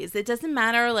 Always. It doesn't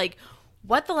matter like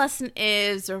what the lesson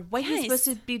is or what he's Yes. supposed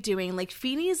to be doing. Like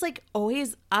Feeney's like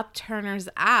always up Turner's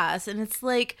ass. And it's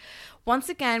like once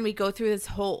again we go through this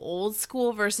whole old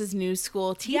school versus new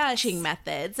school teaching Yes.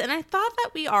 methods. And I thought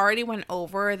that we already went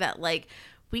over that like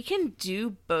we can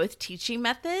do both teaching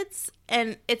methods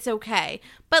and it's okay.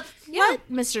 But let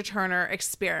Mr. Turner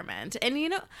experiment. And you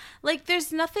know, like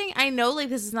there's nothing, I know like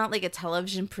this is not like a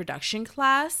television production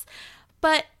class,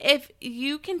 but if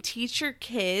you can teach your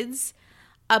kids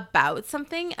about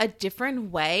something a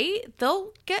different way,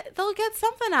 they'll get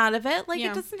something out of it. Like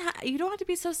Yeah. it doesn't you don't have to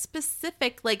be so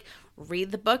specific, like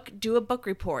read the book, do a book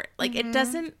report. Like it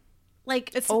doesn't like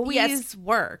It's- always yes.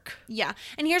 work. Yeah.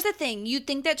 And here's the thing. You'd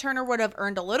think that Turner would have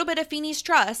earned a little bit of Feeney's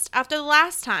trust after the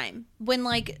last time when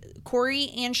like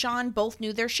Corey and Sean both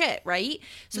knew their shit, right?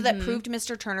 So that proved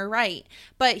Mr. Turner right.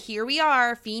 But here we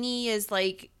are. Feeney is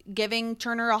like giving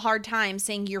Turner a hard time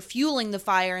saying you're fueling the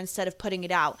fire instead of putting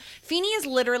it out. Feeney is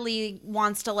literally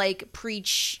wants to like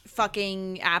preach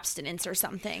fucking abstinence or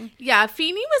something. Yeah,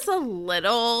 Feeney was a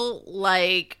little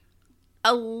like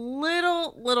a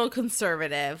little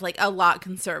conservative, like a lot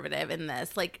conservative in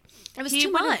this. Like It was he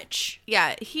too would've- much.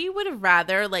 Yeah, he would have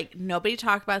rather like nobody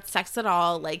talk about sex at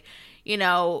all, like, you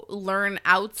know, learn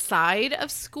outside of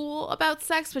school about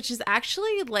sex, which is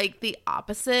actually like the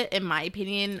opposite in my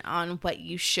opinion on what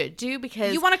you should do,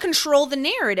 because You want to control the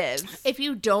narrative. if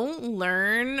you don't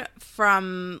learn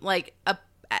from like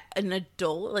an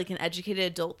adult, like an educated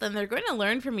adult, then they're going to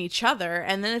learn from each other,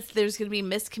 and then there's going to be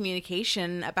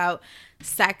miscommunication about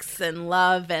sex and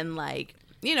love and like,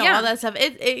 you know, Yeah. all that stuff.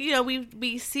 It you know,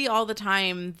 we see all the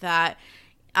time that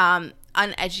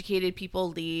uneducated people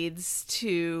leads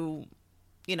to,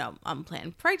 you know,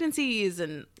 unplanned pregnancies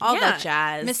and all that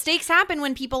jazz. Mistakes happen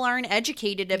when people aren't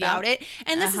educated about it.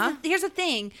 And this Uh-huh. is here's the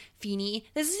thing, Feeney.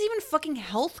 This is even fucking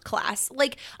health class.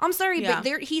 Like, I'm sorry, Yeah.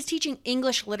 but he's teaching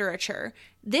English literature.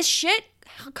 This shit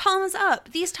comes up.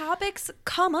 These topics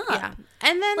come up. Yeah.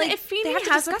 And then Like, if they Feeney have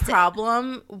to has a discuss it.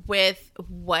 problem with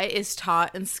what is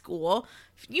taught in school,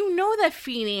 you know that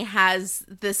Feeney has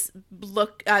this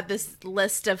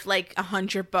list of like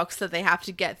 100 books that they have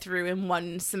to get through in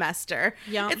one semester.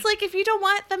 Yeah. It's like, if you don't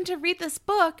want them to read this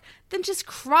book, then just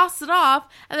cross it off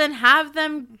and then have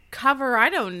them cover, I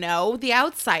don't know, The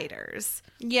Outsiders.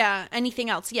 Yeah, anything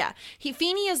else. Yeah.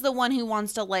 Feeney is the one who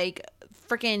wants to like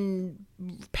freaking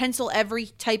pencil every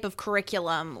type of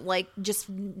curriculum, like just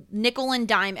nickel and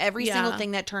dime every Yeah. single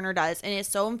thing that Turner does, and it's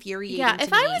so infuriating. Yeah, to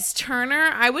if me. I was Turner,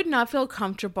 I would not feel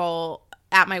comfortable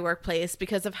at my workplace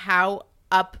because of how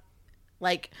up,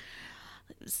 like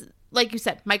like you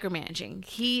said, micromanaging.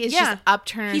 He is Yeah. just up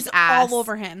Turner's He's ass. all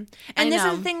over him. I And this is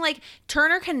know. the thing, like,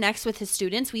 Turner connects with his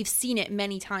students. We've seen it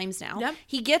many times now. Yep.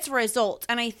 He gets results.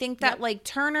 And I think that, Yep. like,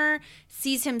 Turner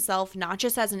sees himself not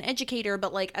just as an educator,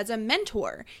 but, like, as a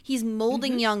mentor. He's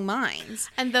molding young minds.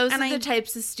 And those And are the I-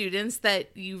 types of students that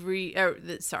you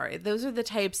those are the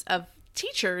types of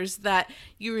teachers that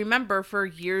you remember for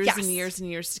years Yes. and years and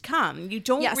years to come. You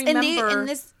don't Yes, remember.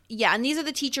 and these are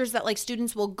the teachers that like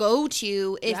students will go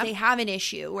to if Yep. they have an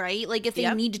issue, right? Like if they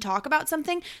Yep. need to talk about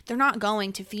something, they're not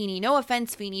going to Feeney. No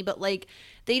offense, Feeney, but like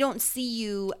they don't see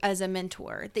you as a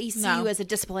mentor. They see No. you as a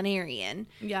disciplinarian.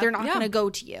 Yep. They're not Yeah. going to go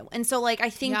to you. And so like I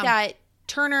think Yeah. that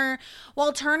Turner,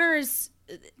 while Turner's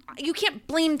you can't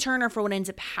blame Turner for what ends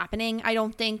up happening. I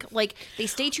don't think like they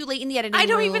stay too late in the editing I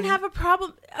don't even room. have a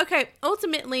problem. Okay,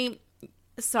 ultimately,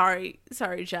 sorry,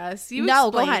 Jess. You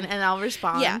No, go explain ahead. and I'll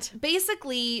respond. Yeah,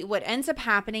 basically what ends up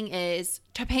happening is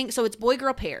Topanga, so it's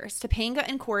boy-girl pairs. Topanga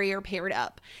and Corey are paired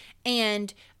up.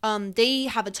 And they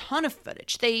have a ton of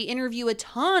footage. They interview a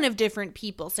ton of different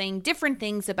people saying different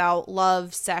things about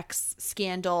love, sex,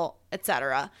 scandal,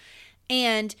 etc.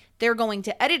 And they're going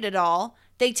to edit it all.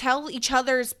 They tell each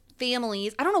other's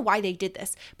families, I don't know why they did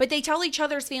this, but they tell each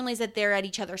other's families that they're at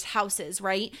each other's houses,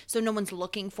 right? So no one's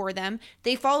looking for them.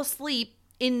 They fall asleep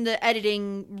in the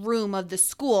editing room of the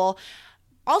school.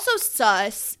 Also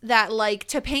sus that like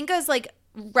Topanga's like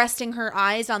resting her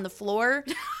eyes on the floor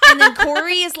and then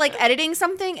Corey is like editing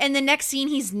something and the next scene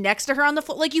he's next to her on the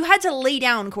floor. Like you had to lay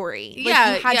down, Corey. Like,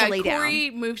 Yeah, you had to lay Corey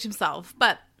down. moved himself.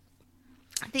 But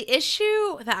the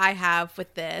issue that I have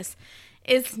with this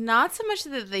is not so much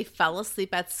that they fell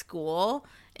asleep at school.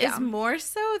 Yeah. It's more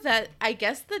so that I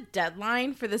guess the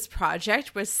deadline for this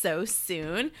project was so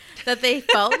soon that they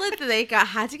felt like they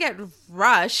had to get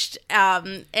rushed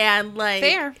and like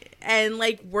Fair. and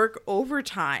like work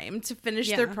overtime to finish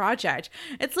their Yeah. project.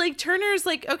 It's like Turner's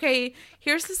like, okay,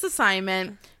 here's this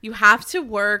assignment. You have to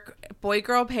work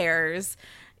boy-girl pairs.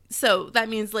 So that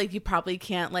means like you probably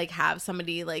can't like have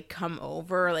somebody like come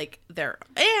over like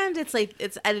and it's like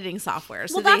it's editing software.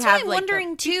 So Well, that's they have what I'm like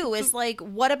wondering too is like,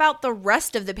 what about the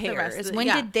rest of the pairs? rest of the- when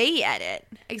yeah. did they edit?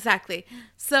 exactly.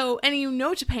 So and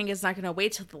Topanga's not going to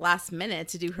wait till the last minute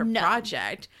to do her No.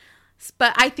 project.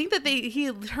 But I think that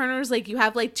Turner's like, you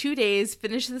have like 2 days,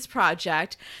 finish this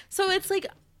project. So it's like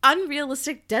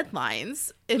unrealistic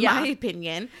deadlines, in Yeah. my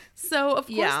opinion. So of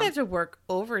course Yeah. they have to work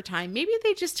overtime. Maybe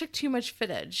they just took too much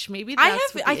footage. Maybe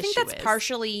that's what the I think issue that's is.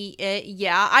 partially it.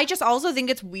 Yeah. I just also think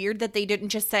it's weird that they didn't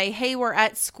just say, hey, we're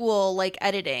at school, like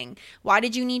editing. Why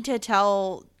did you need to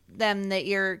tell them that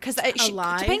you're, because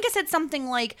lie? Topanga said something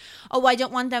like, oh, I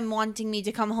don't want them wanting me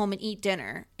to come home and eat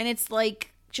dinner. And it's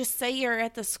like, just say you're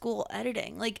at the school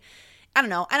editing. Like, I don't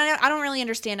know. And I don't really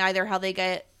understand either how they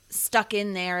get stuck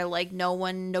in there. Like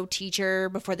no teacher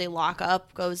before they lock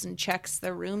up goes and checks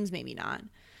their rooms. Maybe not.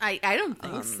 I don't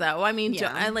think so. I mean,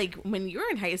 yeah. I like when you were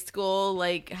in high school,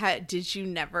 like, did you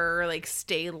never like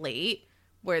stay late?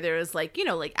 Where there was like,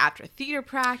 like after theater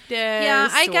practice? Yeah,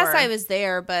 I guess or- I was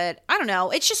there, but I don't know.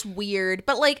 It's just weird.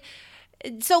 But like,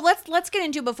 so let's get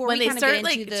into before when we they kind of get start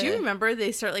into like. the. Do you remember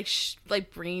they start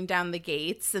like bringing down the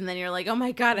gates, and then you're like, oh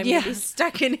my god, I'm Yeah. gonna be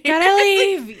stuck in here. Gotta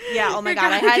leave. Yeah. Oh my You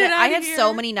god, I gotta get had outta so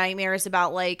here. many nightmares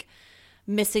about like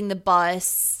missing the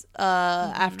bus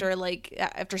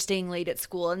after staying late at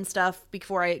school and stuff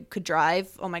before I could drive.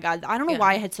 Oh my god, I don't know Yeah.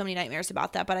 why I had so many nightmares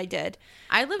about that, but I did.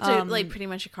 I lived like pretty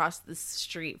much across the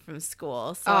street from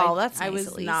school, so Oh, that's nice, I was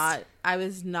at least. I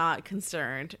was not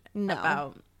concerned No.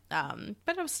 about.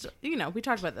 But I was still, we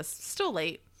talked about this. Still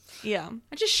late. Yeah.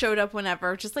 I just showed up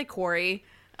whenever, just like Corey.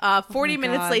 40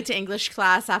 minutes God. late to English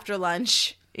class after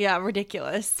lunch. Yeah,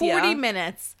 ridiculous. 40 yeah.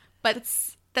 minutes, but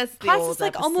that's the Class old is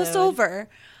like almost episode. over.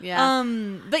 Yeah.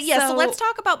 But yeah, so So- let's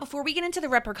talk about before we get into the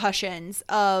repercussions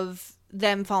of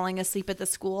them falling asleep at the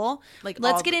school. Like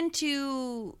let's all get the-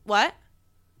 into what?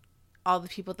 All the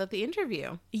people that they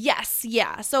interview. Yes,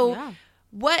 yeah. So Yeah.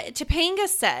 what Topanga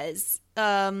says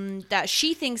that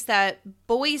she thinks that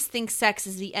boys think sex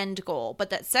is the end goal, but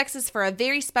that sex is for a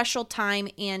very special time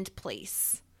and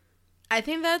place. I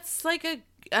think that's like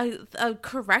a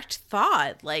correct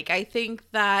thought. Like, I think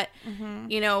that,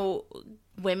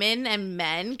 women and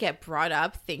men get brought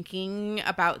up thinking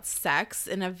about sex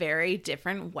in a very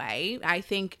different way.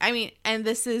 And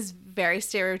this is very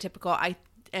stereotypical.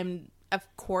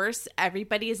 Of course,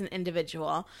 everybody is an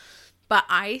individual, but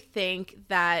I think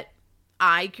that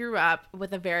I grew up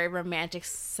with a very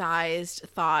romanticized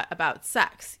thought about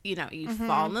sex. You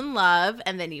fall in love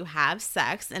and then you have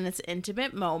sex, and it's an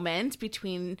intimate moment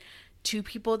between two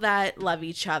people that love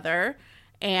each other.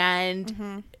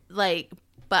 And like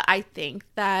but I think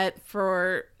that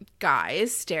for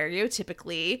guys,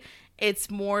 stereotypically,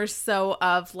 it's more so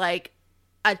of like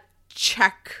a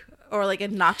check or like a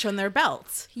notch on their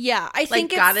belt. Yeah, I Like,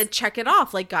 think gotta check it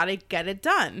off. Like, gotta get it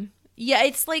done. yeah,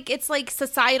 it's like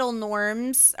societal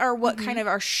norms are what kind of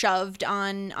are shoved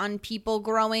on people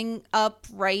growing up,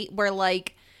 right? Where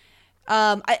like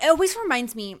it always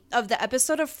reminds me of the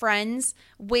episode of Friends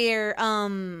where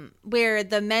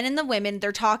the men and the women,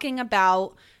 they're talking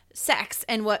about sex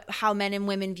and how men and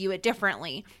women view it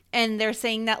differently. And they're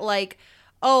saying that like,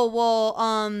 we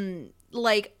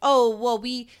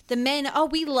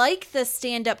like the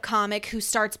stand-up comic who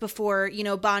starts before,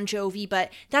 Bon Jovi, but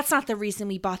that's not the reason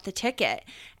we bought the ticket.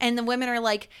 And the women are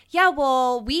like, yeah,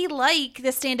 well, we like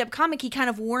the stand-up comic. He kind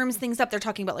of warms things up. They're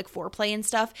talking about like foreplay and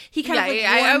stuff. He kind of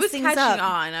like warms things up.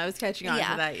 I was catching on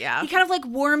to that, yeah. He kind of like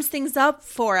warms things up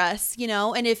for us,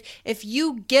 and if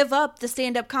you give up the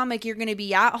stand-up comic, you're going to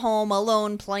be at home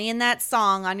alone playing that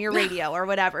song on your radio or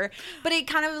whatever. But it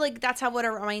kind of like, that's what it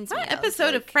reminds me of. What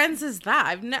episode of Friends is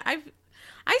that?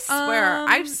 I swear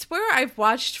I've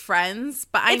watched Friends,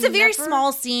 but it's a very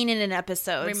small scene in an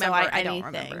episode. Remember so I don't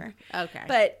anything. remember. Okay,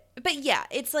 but yeah,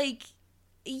 it's like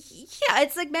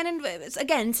men and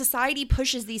again, society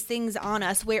pushes these things on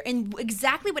us. And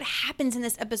exactly what happens in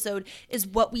this episode is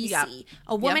what we see.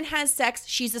 A woman has sex,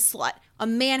 she's a slut. A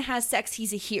man has sex,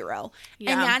 he's a hero.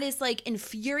 And that is like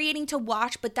infuriating to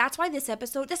watch, but that's why this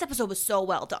episode was so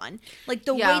well done. Like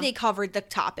the way they covered the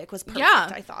topic was perfect,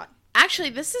 I thought. Actually,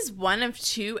 this is one of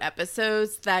 2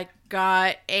 episodes that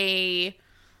got a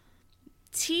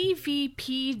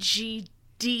TVPGD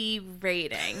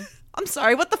rating. I'm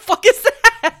sorry, what the fuck is that?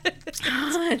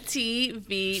 TVPGD.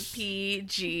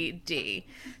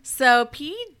 So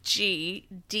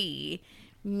PGD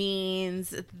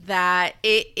means that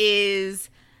it is,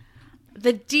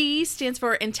 the D stands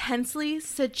for intensely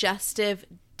suggestive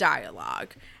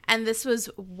dialogue. And this was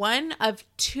one of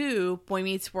 2 Boy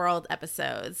Meets World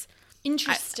episodes.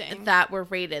 Interesting. That were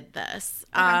rated this.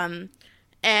 Okay.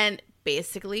 And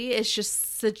basically it's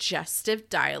just suggestive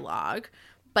dialogue,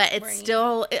 but it's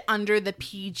still under the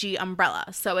PG umbrella.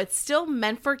 So it's still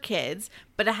meant for kids,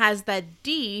 but it has that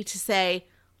D to say,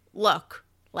 look,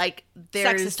 like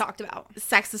sex is talked about.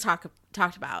 Sex is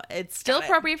talked about. It's still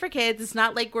appropriate for kids. It's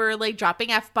not like we're like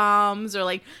dropping F-bombs or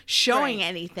like showing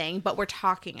anything, but we're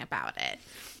talking about it.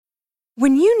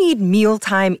 When you need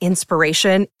mealtime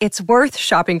inspiration, it's worth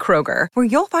shopping Kroger, where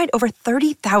you'll find over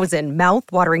 30,000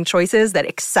 mouth-watering choices that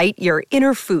excite your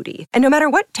inner foodie. And no matter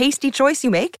what tasty choice you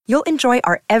make, you'll enjoy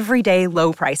our everyday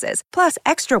low prices, plus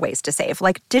extra ways to save,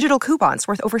 like digital coupons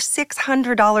worth over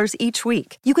 $600 each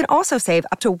week. You can also save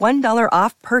up to $1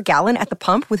 off per gallon at the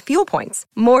pump with fuel points.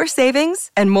 More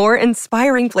savings and more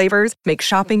inspiring flavors make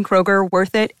shopping Kroger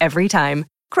worth it every time.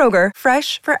 Kroger,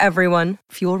 fresh for everyone.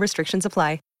 Fuel restrictions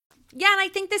apply. Yeah, and I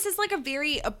think this is like a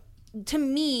very, to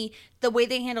me, the way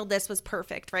they handled this was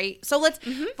perfect, right? So let's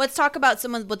talk about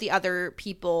some of what the other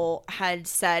people had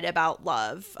said about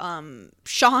love.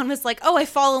 Sean was like, "Oh, I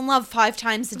fall in love 5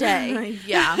 times a day."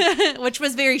 Yeah, which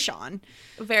was very Sean.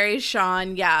 Very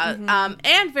Sean, yeah. Mm-hmm.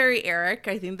 And very Eric.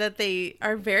 I think that they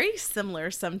are very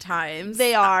similar sometimes.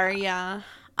 They are, yeah.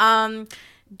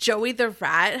 Joey the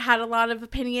Rat had a lot of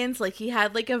opinions. Like, he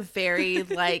had like a very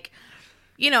like,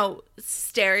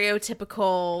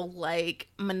 stereotypical like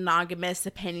monogamous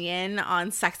opinion on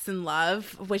sex and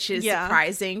love, which is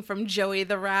surprising from Joey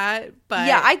the Rat. But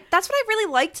yeah, that's what I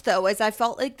really liked though, is I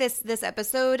felt like this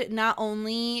episode not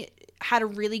only had a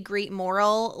really great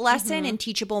moral lesson and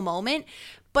teachable moment,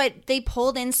 but they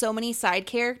pulled in so many side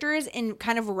characters and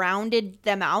kind of rounded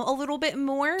them out a little bit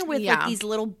more with like these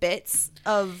little bits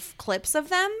of clips of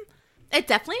them. It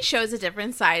definitely shows a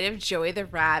different side of Joey the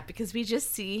Rat, because we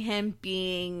just see him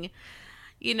being,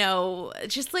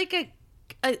 just like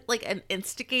an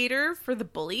instigator for the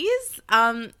bullies.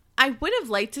 I would have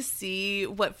liked to see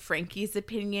what Frankie's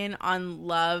opinion on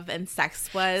love and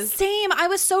sex was. Same. I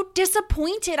was so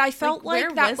disappointed. I felt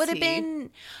like that would have he? been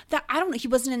that. I don't know. He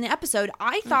wasn't in the episode.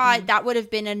 I thought that would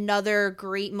have been another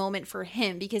great moment for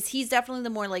him, because he's definitely the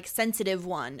more like sensitive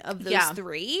one of those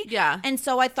 3. Yeah. And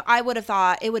so I would have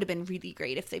thought it would have been really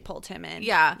great if they pulled him in.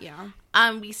 Yeah. Yeah.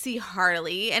 We see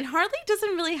Harley, and Harley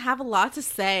doesn't really have a lot to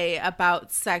say about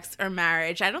sex or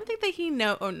marriage. I don't think that he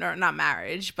not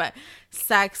marriage, but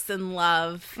sex and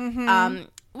love.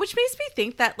 Which makes me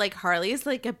think that like Harley is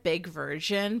like a big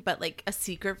virgin, but like a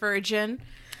secret virgin.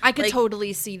 I could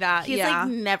totally see that. He's like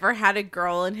never had a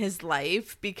girl in his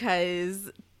life, because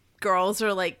girls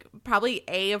are like probably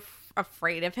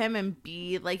afraid of him, and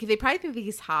B, like, they probably think that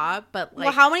he's hot, but like,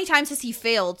 well, how many times has he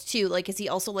failed too? Like, is he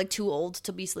also like too old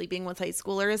to be sleeping with high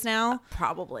schoolers now?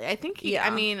 probably. I think Yeah. I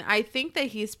mean, I think that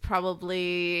he's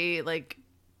probably like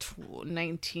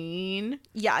 19.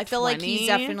 Yeah, I feel like 20? he's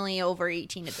definitely over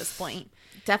 18 at this point.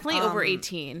 Definitely over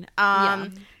 18. yeah.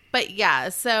 But yeah,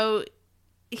 so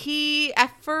he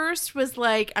at first was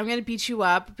like, I'm gonna beat you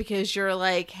up because you're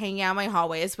like hanging out in my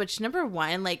hallways, which, number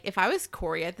one, like, if I was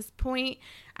Corey at this point,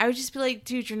 I would just be like,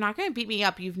 dude, you're not gonna beat me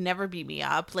up. You've never beat me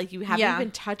up. Like, you haven't Yeah.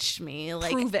 even touched me.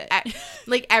 Like, Prove it.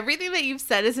 Like, everything that you've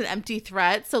said is an empty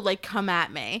threat, so like, come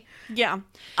at me. Yeah.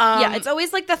 Yeah, it's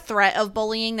always like the threat of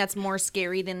bullying that's more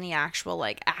scary than the actual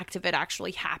like act of it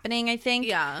actually happening, I think.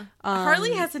 Yeah.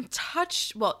 Harley hasn't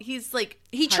touched, well, he's like,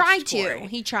 He touched tried to. Corey.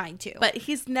 He tried to. But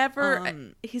he's never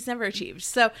achieved.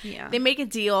 So Yeah. they make a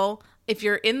deal. If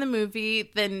you're in the movie,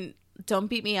 then don't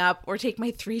beat me up or take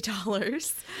my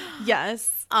 $3.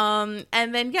 yes. And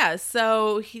then yeah,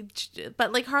 so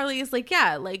but like, Harley is like,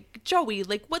 yeah, like, Joey,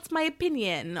 like, what's my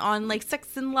opinion on like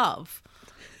sex and love?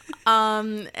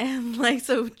 And like,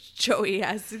 so Joey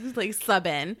has to like sub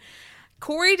in.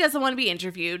 Corey doesn't want to be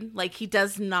interviewed. Like, he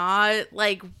does not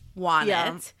like want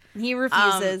it. He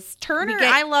refuses. Turner,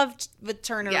 I loved what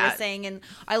Turner was saying, and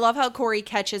I love how Corey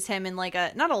catches him in like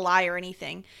a, not a lie or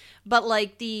anything, but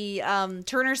like the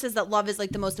Turner says that love is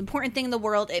like the most important thing in the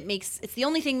world. It's the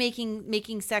only thing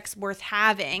making sex worth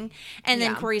having. And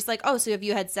then Corey's like, oh, so have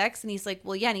you had sex? And he's like,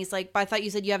 well, yeah. And he's like, but I thought you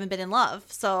said you haven't been in love.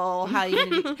 So how are you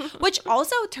gonna do? Which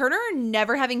also, Turner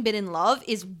never having been in love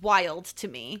is wild to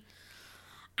me.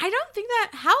 I don't think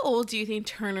that. How old do you think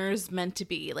Turner's meant to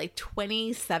be? Like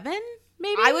 27,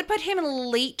 maybe? I would put him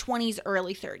in late 20s,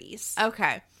 early 30s.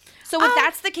 Okay. So if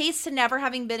that's the case, to never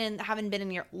having been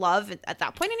in your love at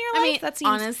that point in your life, I mean, that seems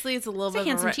honestly, it's a little bit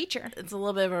handsome of a teacher. It's a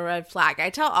little bit of a red flag. I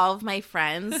tell all of my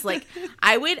friends, like,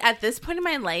 I would, at this point in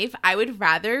my life, I would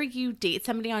rather you date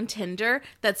somebody on Tinder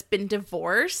that's been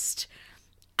divorced,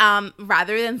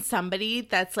 rather than somebody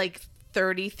that's like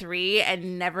 33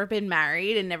 and never been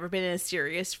married and never been in a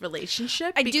serious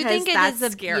relationship. I do think that's it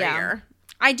is scarier. Yeah.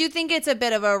 I do think it's a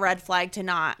bit of a red flag to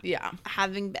not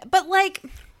having, but like,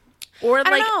 or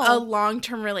don't like know. a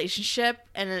long-term relationship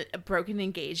and a broken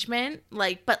engagement,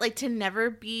 like, but like to never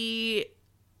be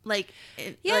like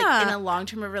in a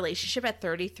long-term relationship at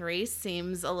 33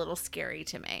 seems a little scary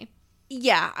to me.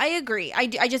 Yeah, I agree.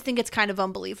 I just think it's kind of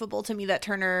unbelievable to me that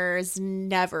Turner's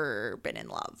never been in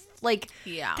love. Like,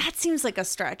 that seems like a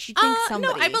stretch. You think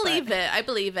somebody? No, I believe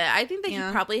it. I think that he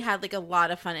probably had like a lot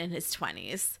of fun in his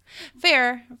 20s.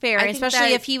 Fair.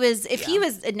 Especially if he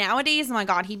was nowadays. Oh my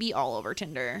God, he'd be all over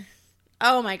Tinder.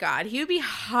 Oh my God, he would be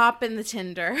hopping the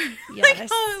Tinder,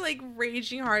 Yes. like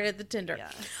raging hard at the Tinder.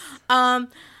 Yes.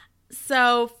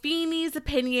 So Feeney's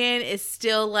opinion is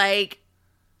still like,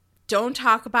 don't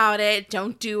talk about it,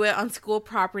 don't do it on school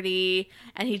property,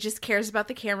 and he just cares about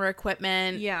the camera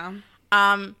equipment. Yeah.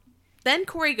 Then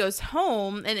Corey goes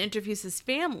home and interviews his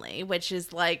family, which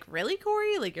is like, really,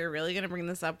 Corey? Like, you're really going to bring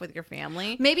this up with your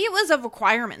family? Maybe it was a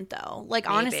requirement, though. Like,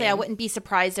 honestly, I wouldn't be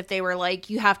surprised if they were like,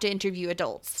 you have to interview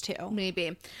adults, too.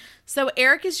 Maybe. So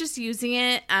Eric is just using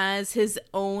it as his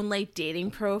own, like,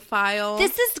 dating profile.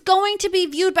 This is going to be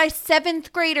viewed by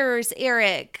 7th graders,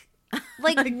 Eric.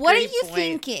 Like, what are you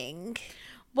thinking?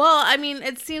 Well, I mean,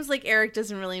 it seems like Eric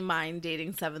doesn't really mind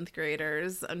dating 7th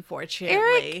graders, unfortunately.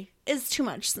 Eric is too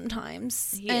much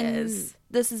sometimes. He is.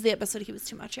 This is the episode he was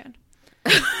too much in.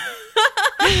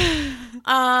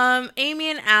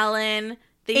 Amy and Alan.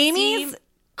 Amy's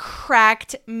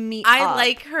cracked me up.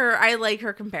 I like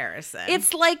her comparison.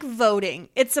 It's like voting.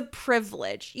 It's a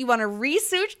privilege. You want to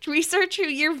research who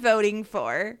you're voting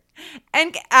for.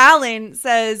 And Alan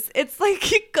says it's like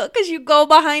because you go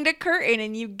behind a curtain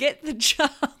and you get the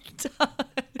job done.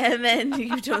 And then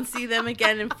you don't see them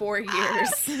again in 4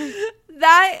 years.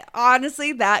 That,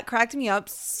 honestly, that cracked me up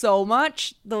so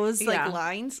much. Those,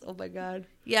 lines. Oh, my God.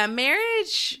 Yeah,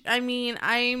 marriage, I mean,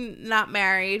 I'm not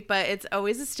married, but it's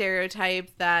always a stereotype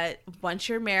that once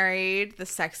you're married, the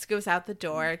sex goes out the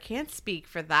door. Can't speak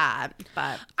for that,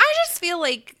 but... I just feel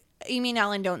like Amy and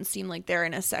Alan don't seem like they're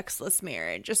in a sexless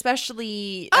marriage,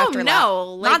 especially after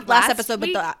not last episode,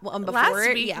 week, but the one before last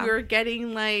it. Week we were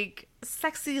getting, like,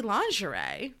 sexy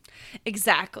lingerie.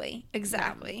 Exactly.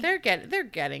 They're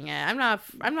getting it.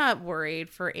 I'm not worried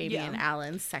for Amy and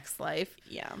Alan's sex life.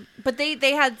 Yeah, but they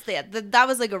had that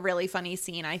was like a really funny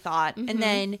scene, I thought. Mm-hmm.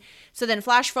 And then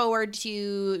flash forward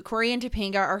to Corey and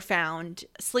Topanga are found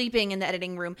sleeping in the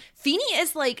editing room. Feeney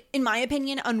is, like, in my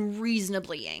opinion,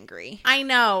 unreasonably angry. I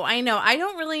know. I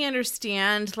don't really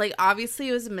understand. Like, obviously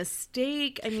it was a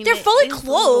mistake. I mean, they're fully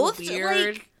clothed.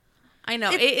 Like, I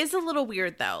know. It is a little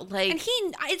weird, though. Like, And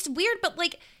it's weird, but,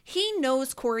 like, he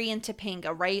knows Corey and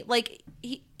Topanga, right? Like,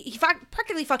 he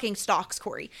practically fucking stalks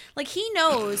Corey. Like, he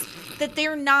knows that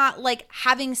they're not, like,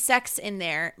 having sex in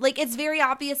there. Like, it's very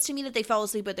obvious to me that they fell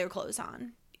asleep with their clothes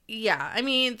on. yeah. I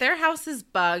mean, their house is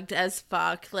bugged as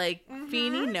fuck. Like,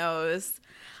 Feeny knows.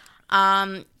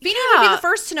 Feeny would be the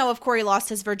first to know if Corey lost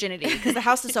his virginity because the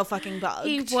house is so fucking bugged.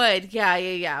 He would.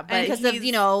 Yeah. But And because of,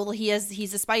 you know,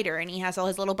 he's a spider and he has all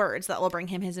his little birds that will bring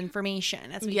him his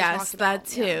information. That's what yes, that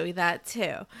too. That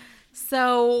too.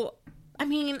 So, I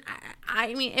mean,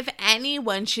 if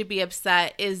anyone should be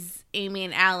upset is Amy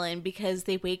and Alan because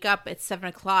they wake up at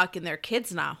 7:00 and their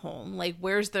kid's not home. Like,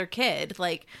 where's their kid?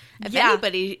 Like, if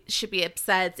anybody should be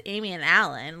upset, it's Amy and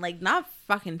Alan. Like, not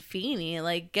fucking Feeny.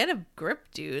 Like, get a grip,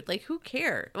 dude. Like, who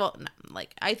cares? Well, no,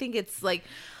 like, I think it's like,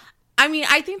 I mean,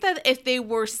 I think that if they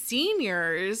were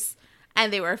seniors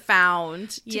and they were found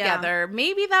together,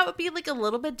 maybe that would be like a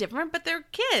little bit different. But they're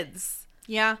kids.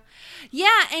 Yeah,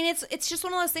 and it's just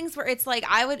one of those things where it's like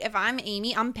if I'm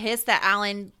Amy, I'm pissed that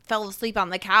Alan fell asleep on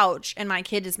the couch and my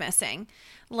kid is missing.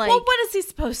 Like, Well, what is he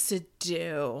supposed to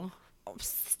do?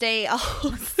 stay up.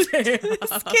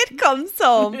 His kid comes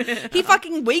home. He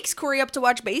fucking wakes Corey up to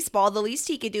watch baseball. The least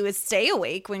he could do is stay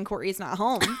awake when Corey's not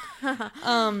home.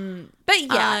 But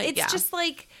yeah, it's just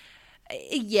like,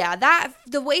 that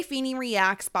the way Feeny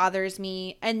reacts bothers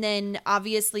me. And then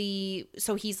obviously,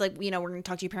 so he's like, you know, we're gonna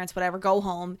talk to your parents, whatever, go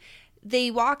home. They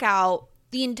walk out.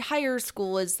 The entire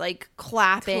school is like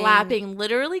clapping,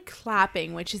 Literally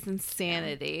clapping, which is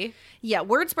insanity. Yeah,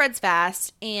 word spreads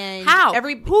fast, and How?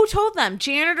 Who told them?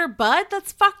 Janitor Bud?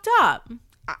 That's fucked up.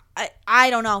 I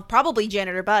don't know. Probably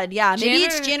Janitor Bud. Yeah, maybe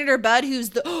it's Janitor Bud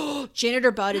who's the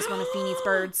Janitor Bud is one of Feeny's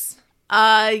birds.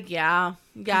 Yeah,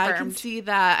 Confirmed. I can see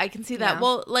that. Yeah.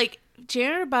 Well, like,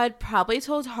 Janitor Bud probably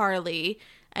told Harley,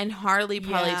 and Harley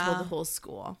probably Yeah. told the whole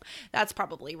school. That's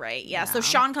probably right. Yeah. So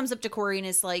Sean comes up to Corey and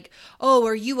is like, "Oh,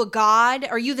 are you a god?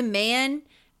 Are you the man?"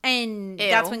 And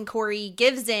that's when Corey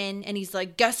gives in, and he's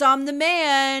like, "Guess I'm the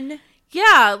man."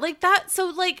 Yeah, like that. So,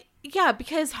 like, yeah,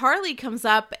 because Harley comes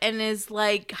up and is,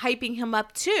 like, hyping him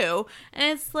up, too. And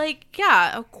it's like,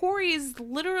 yeah, Corey's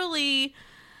literally,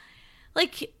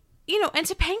 like, you know, and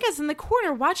Topanga's in the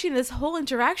corner watching this whole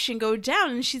interaction go down,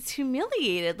 and she's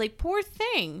humiliated. Like, poor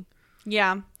thing.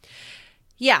 Yeah.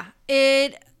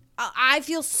 I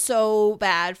feel so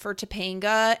bad for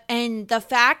Topanga, and the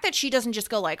fact that she doesn't just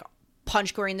go like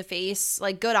punch Corey in the face,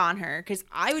 like, good on her, because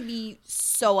I would be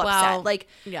so upset. Well, like,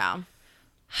 yeah.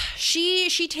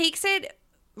 she takes it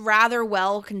rather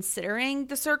well considering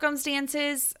the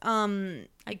circumstances. I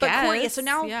but guess. Corey, so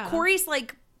now Corey's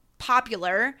like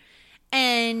popular.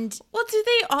 And well,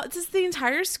 does the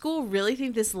entire school really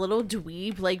think this little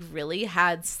dweeb like really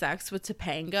had sex with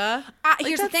Topanga? Like,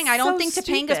 here's the thing: I don't think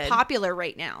Topanga's popular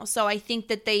right now, so I think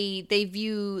that they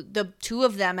view the two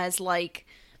of them as like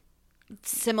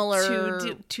similar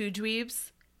two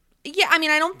dweebs. Yeah, I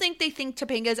mean, I don't think they think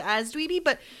Topanga's as dweeby,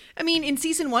 but I mean, in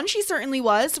season 1, she certainly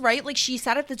was, right? Like, she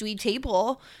sat at the dweeb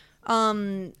table.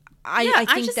 I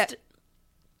think that.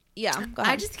 Yeah, go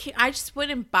ahead. I just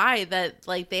wouldn't buy that,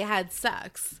 like, they had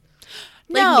sex.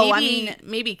 No, like,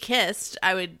 maybe kissed.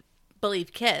 I would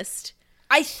believe kissed.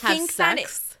 I think that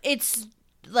sex. it's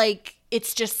like,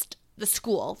 it's just the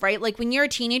school, right? Like, when you're a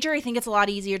teenager, I think it's a lot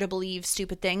easier to believe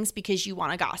stupid things because you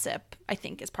want to gossip, I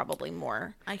think, is probably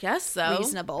more, I guess so,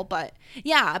 reasonable. But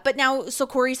yeah, but now, so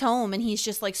Corey's home and he's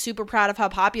just like super proud of how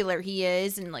popular he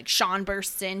is, and like Sean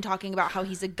bursts in talking about how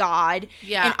he's a god.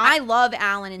 Yeah, and I love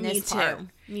Alan in this part.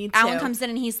 Me too. Alan comes in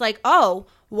and he's like, "Oh,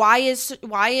 why is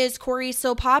Corey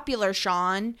so popular,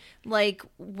 Sean? Like,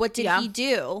 what did he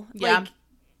do?" Yeah. Like,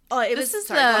 it was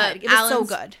so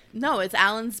good. No, it's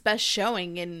Alan's best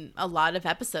showing in a lot of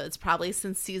episodes, probably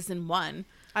since season 1.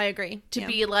 I agree. To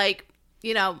be like,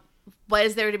 you know, what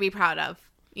is there to be proud of?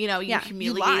 You know, you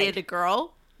humiliated a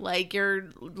girl. Like, you're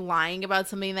lying about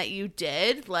something that you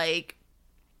did. Like,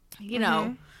 you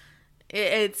know,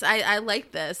 I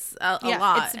like this a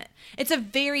lot. It's a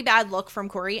very bad look from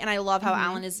Corey, and I love how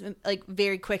Alan is like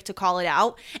very quick to call it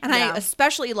out. And I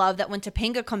especially love that when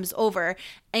Topanga comes over,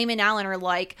 Amy and Alan are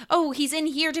like, "Oh, he's in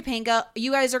here, Topanga.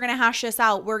 You guys are gonna hash this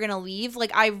out. We're gonna leave."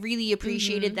 Like, I really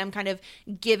appreciated them kind of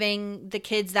giving the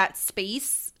kids that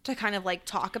space to kind of like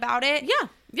talk about it.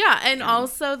 Yeah, and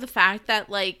also the fact that,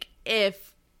 like,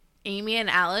 if Amy and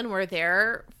Alan were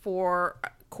there for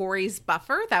Corey's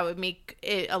buffer, that would make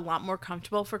it a lot more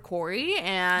comfortable for Corey,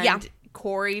 and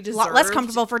Corey deserved a lot less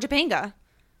comfortable for Topanga.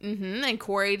 And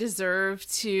Corey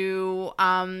deserved to,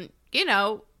 you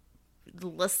know,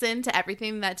 listen to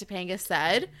everything that Topanga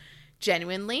said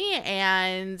genuinely,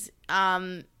 and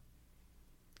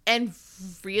and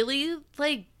really,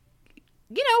 like,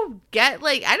 you know, get,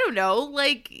 like, I don't know,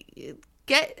 like,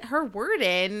 get her word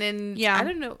in. And Yeah. I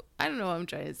don't know what I'm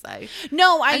trying to say.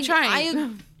 No, I'm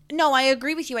trying. I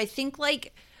agree with you. I think,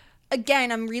 like,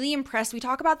 again, I'm really impressed. We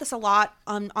talk about this a lot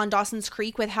on Dawson's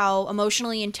Creek with how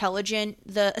emotionally intelligent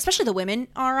especially the women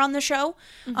are on the show.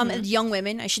 Young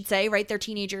women, I should say, right? They're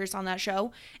teenagers on that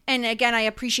show. And again, I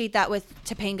appreciate that with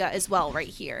Topanga as well right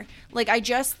here. Like, I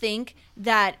just think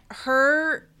that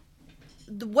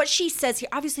what she says here,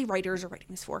 obviously writers are writing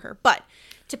this for her, but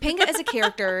Topanga as a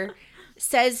character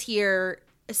says here,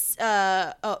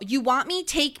 you want me?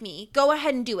 Take me. Go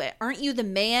ahead and do it. Aren't you the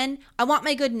man? I want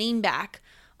my good name back.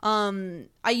 I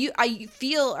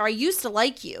used to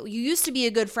like you. You used to be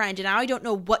a good friend, and now I don't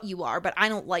know what you are, but I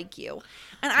don't like you.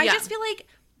 And I just feel like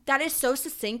that is so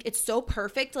succinct. It's so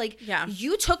perfect. Like,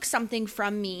 you took something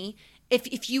from me.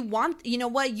 If you want, you know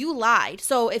what, you lied.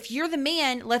 So if you're the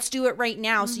man, let's do it right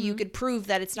now so you could prove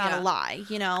that it's not a lie,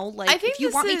 you know? Like, if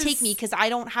you want me, take me, because I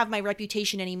don't have my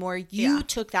reputation anymore. You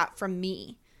took that from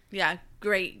me. Yeah,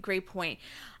 great point.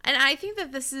 And I think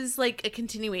that this is, like, a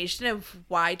continuation of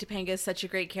why Topanga is such a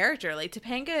great character. Like,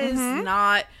 Topanga is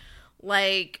not,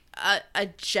 like, a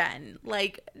Jen.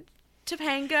 Like,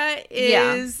 Topanga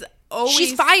is always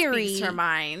she's fiery. Speaks her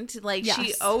mind. Like,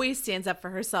 she always stands up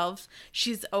for herself.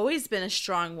 She's always been a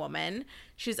strong woman.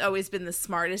 She's always been the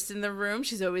smartest in the room.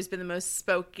 She's always been the most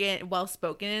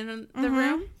well-spoken in the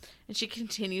room. And she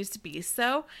continues to be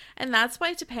so. And that's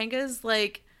why Topanga is,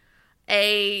 like,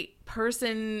 a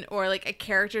person or, like, a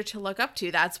character to look up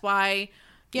to. That's why,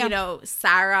 you know,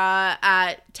 Sarah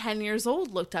at 10 years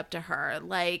old looked up to her.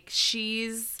 Like,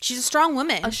 she's a strong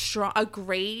woman. A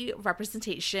great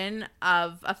representation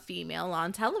of a female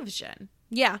on television.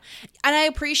 Yeah. And I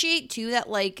appreciate, too, that,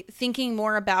 like, thinking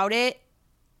more about it,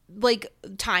 like,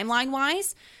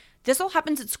 timeline-wise, this all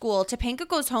happens at school. Topanga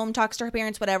goes home, talks to her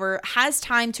parents, whatever, has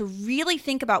time to really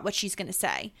think about what she's going to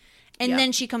say. And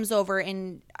then she comes over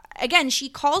and, again, she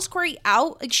calls Corey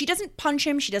out. Like, she doesn't punch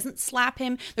him. She doesn't slap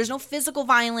him. There's no physical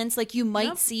violence like you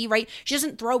might see, right? She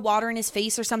doesn't throw water in his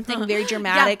face or something very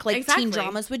dramatic like teen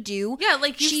dramas would do. Yeah,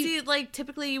 like see, like,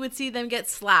 typically you would see them get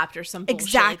slapped or some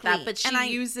bullshit like that. But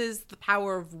she uses the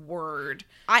power of word.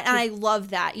 I love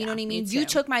that. You know what I mean? You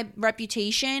took my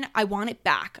reputation. I want it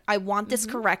back. I want this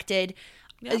corrected.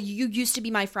 Yeah. You used to be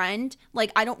my friend.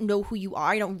 Like, I don't know who you are.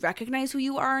 I don't recognize who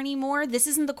you are anymore. This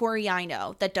isn't the Corey I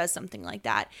know that does something like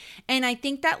that. And I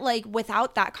think that, like,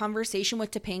 without that conversation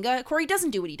with Topanga, Corey doesn't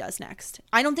do what he does next.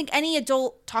 I don't think any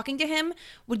adult talking to him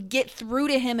would get through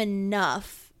to him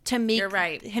enough to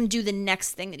make him do the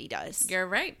next thing that he does. You're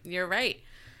right.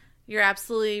 You're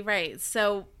absolutely right.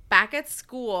 So back at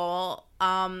school,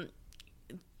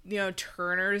 you know,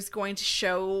 Turner's going to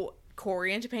show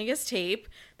Corey and Topanga's tape.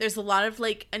 There's a lot of,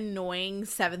 like, annoying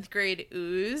 7th grade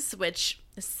ooze, which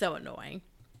is so annoying.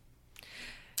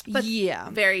 But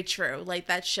very true. Like,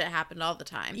 that shit happened all the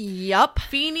time. Yep.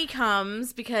 Feeney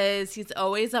comes because he's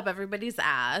always up everybody's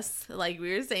ass, like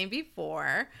we were saying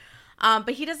before.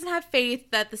 But he doesn't have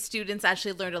faith that the students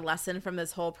actually learned a lesson from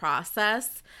this whole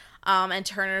process. And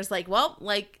Turner's like, well,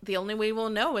 like, the only way we'll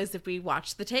know is if we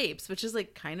watch the tapes, which is,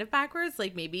 like, kind of backwards.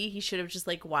 Like, maybe he should have just,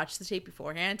 like, watched the tape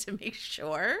beforehand to make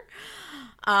sure.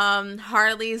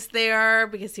 Harley's there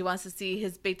because he wants to see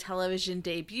his big television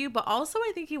debut, but also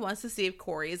I think he wants to see if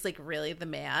Corey is, like, really the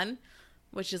man,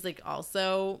 which is, like,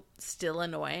 also still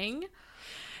annoying.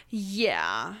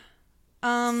 Yeah.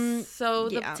 So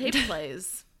the tape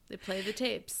plays. They play the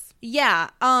tapes. Yeah.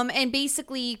 And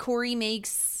basically Corey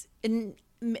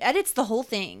edits the whole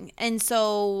thing, and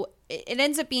so it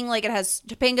ends up being like it has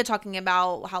Topanga talking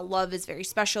about how love is very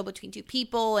special between two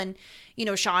people, and, you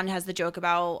know, Sean has the joke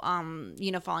about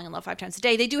you know, falling in love 5 times a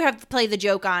day. They do have to play the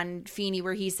joke on Feeney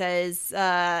where he says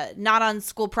not on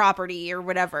school property or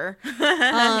whatever,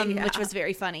 which was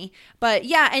very funny. But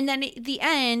yeah, and then at the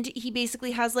end he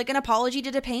basically has, like, an apology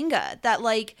to Topanga that,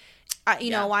 like,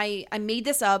 you know, I made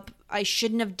this up, I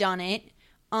shouldn't have done it,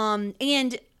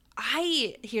 and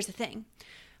here's the thing.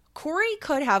 Corey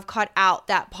could have cut out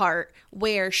that part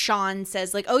where Sean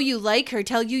says, like, oh, you like her,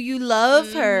 tell you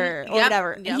love her, or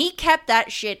whatever. And he kept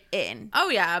that shit in. Oh,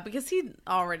 yeah, because he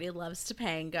already loves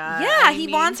Topanga. Yeah,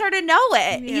 he wants her to know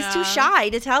it. Yeah. He's too shy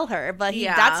to tell her, but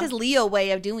that's his Leo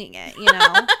way of doing it, you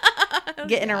know?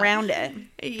 Getting around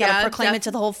it. Gotta proclaim it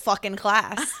to the whole fucking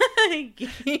class.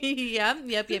 Yep.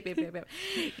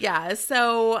 Yeah,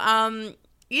 so,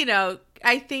 you know,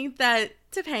 I think that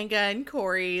Topanga and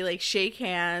Corey, like, shake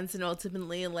hands and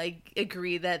ultimately, like,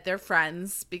 agree that they're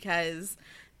friends because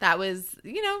that was,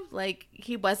 you know, like,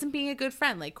 he wasn't being a good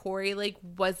friend. Like, Corey, like,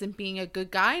 wasn't being a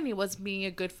good guy and he wasn't being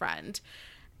a good friend.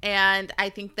 And I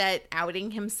think that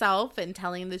outing himself and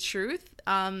telling the truth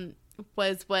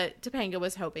was what Topanga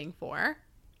was hoping for.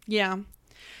 Yeah.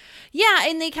 Yeah,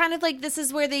 and they kind of like, this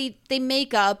is where they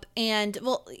make up and,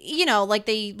 well, you know, like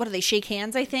what do they, shake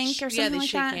hands, I think, or something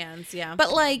like that? Yeah, they shake hands, yeah.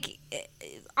 But like,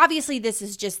 obviously this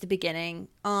is just the beginning.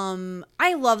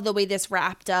 I love the way this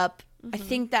wrapped up. I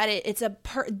think that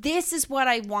this is what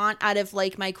I want out of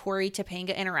like my Corey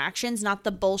Topanga interactions, not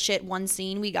the bullshit one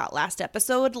scene we got last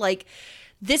episode. Like,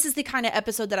 this is the kind of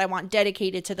episode that I want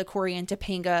dedicated to the Corey and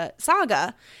Topanga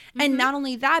saga. And not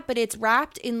only that, but it's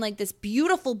wrapped in like this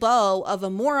beautiful bow of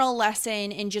a moral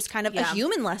lesson and just kind of a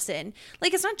human lesson.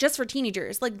 Like, it's not just for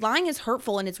teenagers. Like, lying is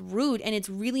hurtful and it's rude and it's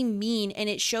really mean, and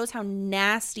it shows how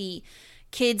nasty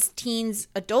kids, teens,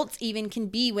 adults even can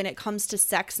be when it comes to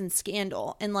sex and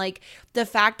scandal. And like the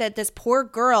fact that this poor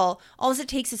girl, all it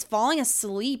takes is falling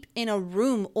asleep in a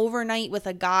room overnight with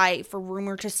a guy for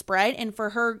rumor to spread and for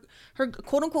her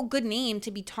quote unquote good name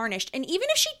to be tarnished. And even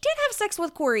if she did have sex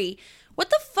with Corey, what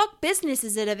the fuck business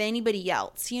is it of anybody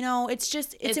else? You know, it's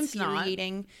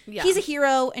infuriating. Yeah. He's a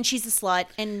hero and she's a slut,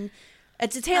 and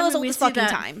it's a tale as old as fucking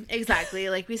time. Exactly.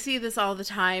 Like, we see this all the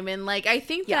time. And, like, I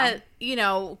think that, you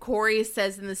know, Corey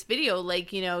says in this video,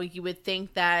 like, you know, you would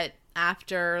think that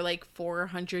after, like,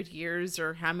 400 years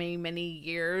or how many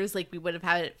years, like, we would have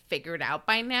had it figured out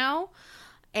by now.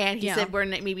 And he said we're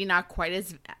maybe not quite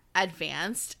as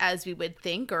advanced as we would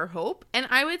think or hope. And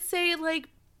I would say, like,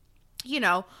 you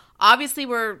know, obviously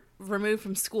we're removed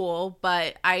from school,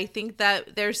 but I think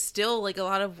that there's still, like, a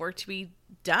lot of work to be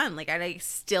done. Like, I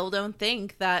still don't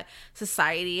think that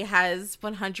society has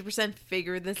 100%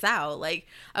 figured this out. Like,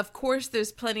 of course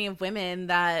there's plenty of women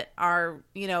that are,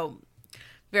 you know,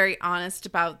 very honest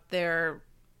about their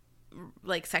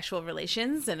like sexual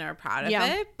relations and are proud of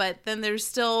it, but then there's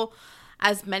still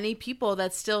as many people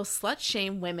that still slut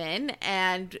shame women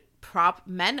and prop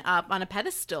men up on a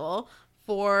pedestal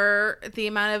for the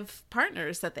amount of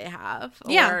partners that they have,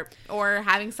 or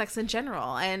having sex in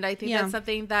general. And I think that's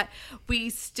something that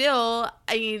we still,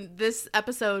 I mean, this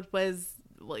episode was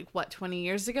like, what, 20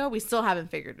 years ago? We still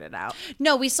haven't figured it out.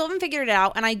 No, we still haven't figured it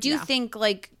out. And I do think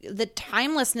like the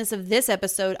timelessness of this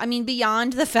episode, I mean,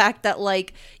 beyond the fact that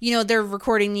like, you know, they're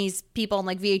recording these people on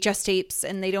like VHS tapes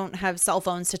and they don't have cell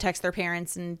phones to text their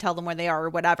parents and tell them where they are or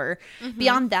whatever.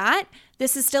 Beyond that,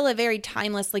 this is still a very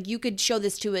timeless, like, you could show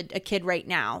this to a kid right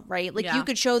now, right? Like, you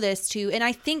could show this to, and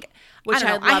I think, which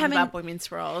I love about Boy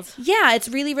Meets World. Yeah, it's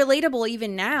really relatable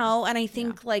even now. And I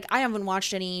think, like, I haven't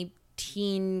watched any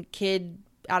teen, kid,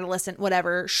 adolescent,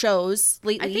 whatever shows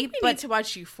lately. I think we need to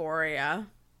watch Euphoria.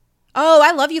 Oh,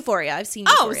 I love Euphoria. I've seen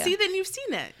Euphoria. Oh, see, then you've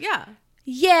seen it. Yeah.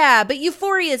 Yeah, but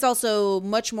Euphoria is also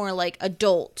much more, like,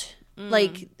 adult.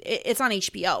 Like, it's on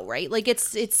HBO, right? Like,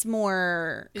 it's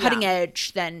more cutting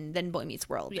edge than Boy Meets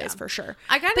World is, for sure.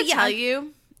 I gotta tell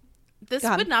you, this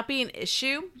would not be an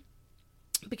issue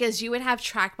because you would have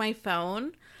Track My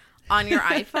Phone on your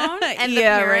iPhone, and the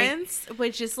parents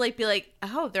would just like be like,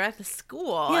 "Oh, they're at the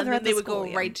school," and then they would go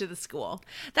right to the school.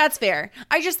 That's fair.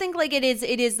 I just think like it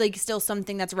is like still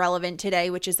something that's relevant today,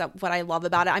 which is what I love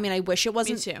about it. I mean, I wish it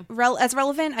wasn't as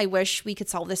relevant. I wish we could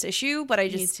solve this issue, but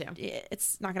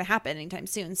it's not going to happen anytime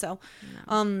soon. So,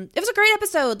 it was a great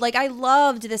episode. Like, I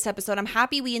loved this episode. I'm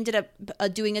happy we ended up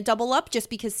doing a double up just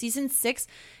because season 6.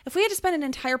 If we had to spend an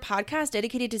entire podcast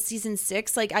dedicated to season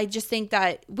 6, like, I just think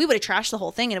that we would have trashed the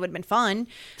whole thing and it would have been fun.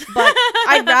 But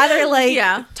I'd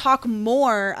rather talk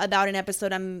more about an episode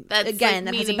that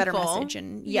has a better message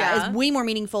and is way more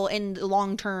meaningful in the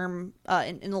long term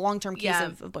in the long term case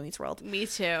of Boy Meets World. Me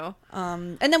too.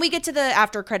 And then we get to the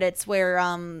after credits where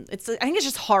I think it's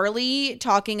just Harley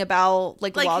talking about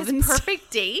like love his and perfect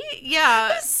date.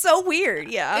 Yeah. It's so weird.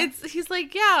 Yeah. He's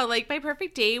like, yeah, like my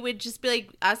perfect date would just be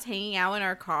like us hanging out in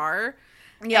our car.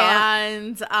 Yeah.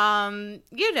 And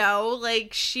you know,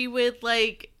 like she would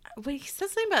like, wait, he said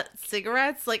something about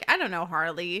cigarettes. Like, I don't know,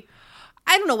 Harley.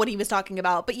 I don't know what he was talking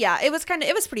about, but yeah, it was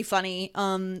pretty funny.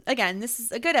 Again, this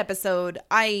is a good episode.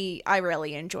 I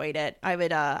really enjoyed it. I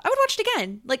would watch it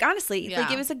again. Like, honestly,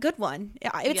 like it was a good one.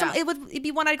 It'd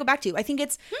be one I'd go back to. I think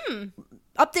it's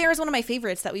up there as one of my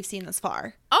favorites that we've seen thus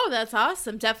far. Oh, that's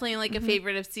awesome. Definitely like a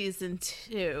favorite of season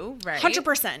 2, right?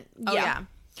 100%.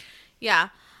 Yeah.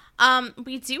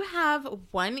 We do have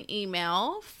one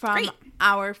email from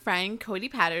our friend Cody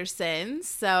Patterson.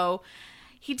 So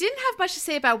he didn't have much to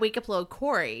say about Wake Up Little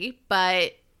Corey,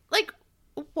 but like,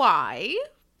 why?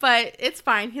 But it's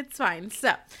fine. It's fine.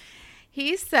 So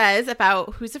he says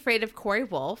about Who's Afraid of Corey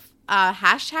Wolf,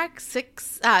 hashtag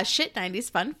shit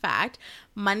 90s fun fact.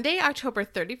 Monday, October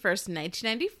 31st,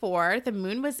 1994, the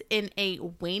moon was in a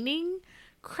waning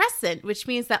crescent, which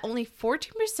means that only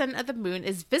 14% of the moon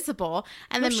is visible,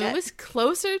 and the moon was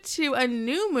closer to a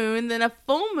new moon than a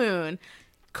full moon.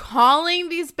 Calling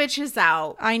these bitches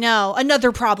out. I know.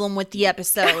 Another problem with the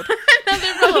episode.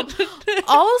 Another problem.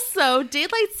 Also,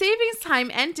 daylight savings time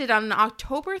ended on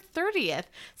October 30th,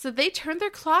 so they turned their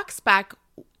clocks back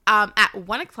at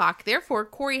 1 o'clock. Therefore,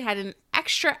 Corey had an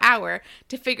extra hour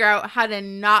to figure out how to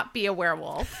not be a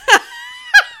werewolf.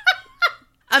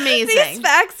 Amazing. These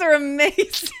facts are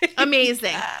amazing.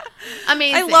 Amazing.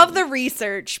 I love the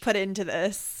research put into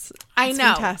this. It's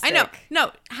fantastic. I know.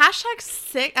 No. Hashtag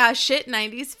shit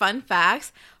 90s fun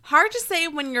facts. Hard to say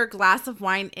when you're a glass of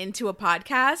wine into a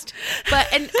podcast,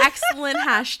 but an excellent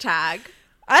hashtag.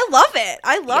 I love it.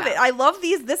 I love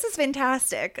these. This is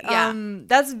fantastic. Yeah.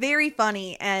 That's very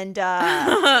funny. And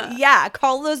yeah,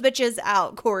 call those bitches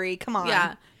out, Corey. Come on.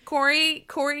 Yeah. Corey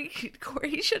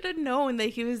should have known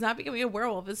that he was not becoming a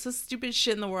werewolf. It's the stupidest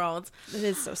shit in the world. It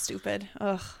is so stupid.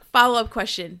 Ugh. Follow-up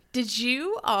question. Did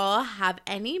you all have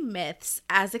any myths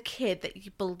as a kid that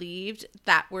you believed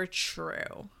that were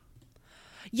true?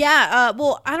 Yeah,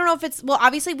 well, I don't know if it's... Well,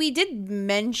 obviously, we did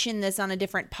mention this on a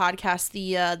different podcast,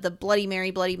 the Bloody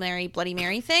Mary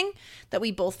thing that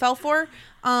we both fell for.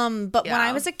 But when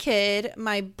I was a kid,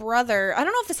 my brother... I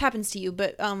don't know if this happens to you,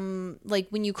 but like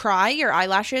when you cry, your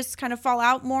eyelashes kind of fall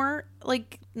out more,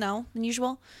 than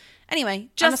usual. Anyway,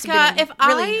 Jessica, if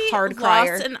really hard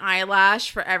crier. Lost an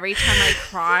eyelash for every time I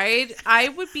cried, I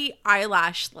would be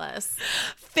eyelashless.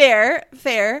 Fair.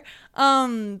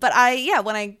 But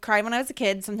when I cried when I was a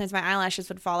kid, sometimes my eyelashes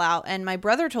would fall out. And my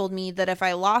brother told me that if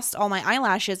I lost all my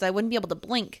eyelashes, I wouldn't be able to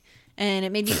blink. And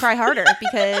it made me cry harder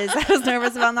because I was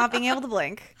nervous about not being able to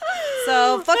blink.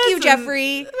 So fuck you,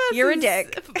 Jeffrey. You're a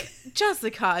dick.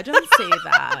 Jessica, don't say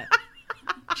that.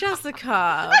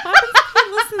 Jessica, what happens if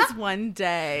he listens one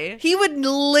day? He would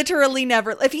literally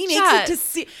never. If he makes it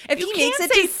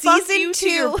to season 2,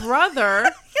 your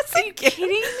brother. Are you kidding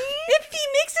me? If he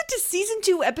makes it to season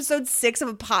 2, episode 6 of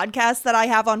a podcast that I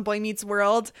have on Boy Meets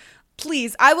World,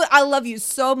 please, I love you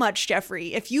so much,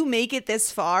 Jeffrey. If you make it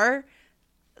this far,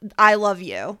 I love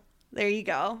you. There you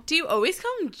go. Do you always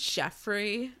call him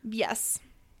Jeffrey? Yes.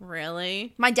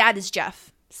 Really? My dad is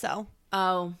Jeff. So.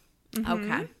 Oh. Mm-hmm.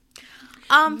 Okay.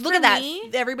 Look at that.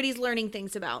 Everybody's learning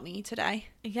things about me today.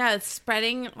 Yeah, it's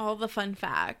spreading all the fun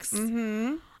facts.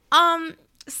 Mm-hmm.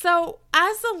 So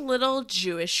as a little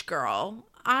Jewish girl,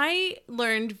 I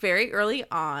learned very early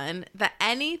on that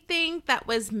anything that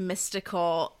was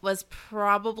mystical was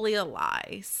probably a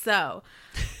lie. So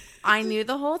I knew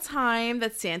the whole time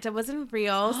that Santa wasn't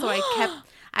real, so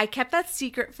I kept that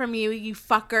secret from you, you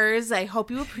fuckers. I hope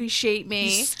you appreciate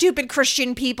me. You stupid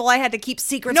Christian people. I had to keep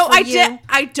secrets from you. No,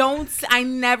 I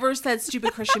never said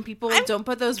stupid Christian people. Don't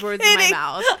put those words in my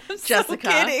mouth, Jessica. So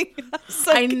kidding.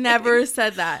 I never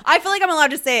said that. I feel like I'm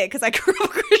allowed to say it because I grew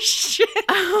up Christian.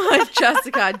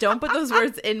 Jessica, don't put those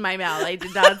words in my mouth. I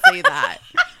did not say that.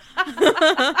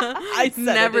 I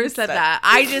never said that.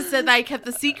 I just said that I kept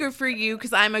the secret for you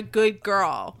because I'm a good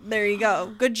girl. There you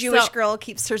go. Good Jewish girl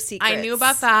keeps her secrets. I knew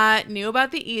about that, knew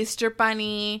about the Easter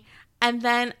Bunny. And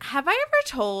then, have I ever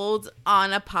told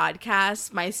on a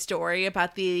podcast my story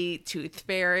about the Tooth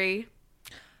Fairy?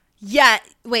 Yeah.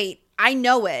 Wait, I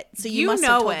know it. So you must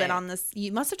have told it on this.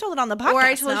 You must have told it on the podcast. Or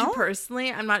I told you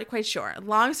personally. I'm not quite sure.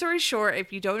 Long story short,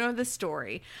 if you don't know the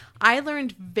story, I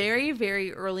learned very,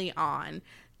 very early on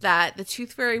that the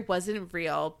Tooth Fairy wasn't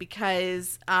real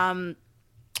because I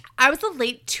was a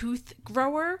late tooth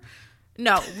grower.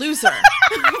 No, loser.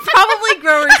 Probably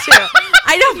grower too.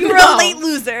 I don't know. You were a late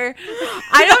loser.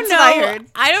 I don't know.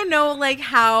 I don't know like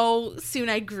how soon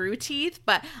I grew teeth,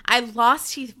 but I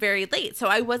lost teeth very late.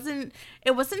 So it wasn't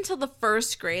until the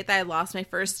first grade that I lost my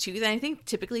first tooth. And I think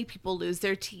typically people lose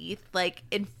their teeth like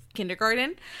in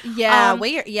kindergarten. Yeah,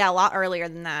 a lot earlier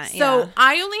than that. So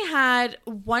I only had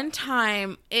one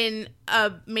time in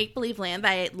a make-believe land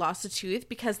that I lost a tooth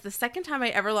because the second time I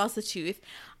ever lost a tooth,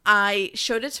 I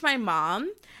showed it to my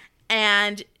mom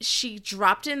and she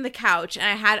dropped it in the couch and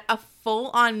I had a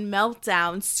full-on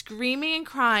meltdown screaming and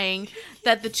crying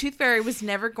that the Tooth Fairy was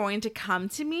never going to come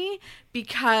to me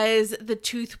because the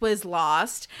tooth was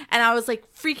lost. And I was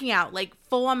like freaking out, like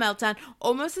full-on meltdown,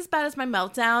 almost as bad as my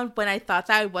meltdown when I thought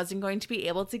that I wasn't going to be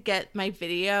able to get my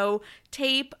video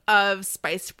tape of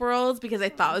Spice World because I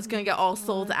thought it was going to get all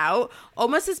sold out.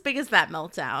 Almost as big as that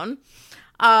meltdown.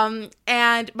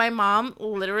 And my mom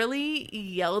literally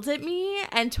yelled at me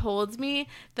and told me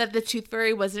that the Tooth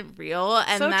Fairy wasn't real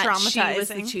and that she was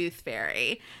the Tooth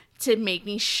Fairy to make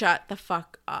me shut the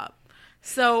fuck up.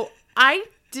 So I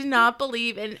did not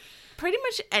believe in pretty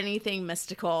much anything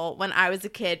mystical when I was a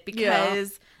kid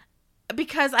because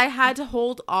because I had to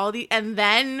hold all the, and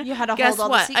then You had to guess hold all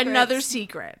the what? secrets.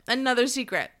 Another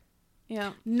secret.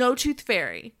 Yeah. No tooth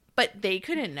fairy, but they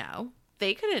couldn't know.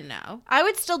 I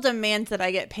would still demand that I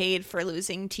get paid for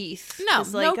losing teeth. No,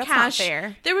 'cause, like, no that's cash. Not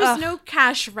fair. There was no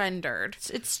cash rendered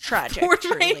It's tragic. for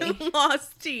truly. my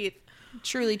lost teeth.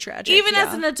 Truly tragic. Even yeah.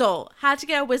 as an adult, had to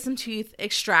get a wisdom tooth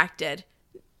extracted.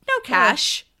 No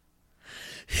cash.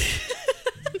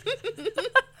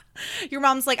 Your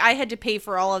mom's like, I had to pay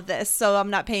for all of this, so I'm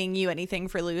not paying you anything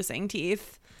for losing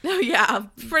teeth. No, yeah,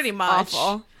 pretty much.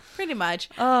 Awful. Pretty much.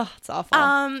 Oh, it's awful.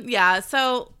 Yeah,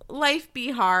 so life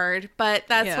be hard, but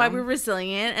that's Yeah. why we're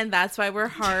resilient, and that's why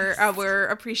we're we're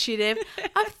appreciative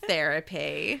of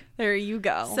therapy. There you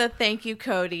go. So thank you,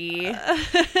 Cody.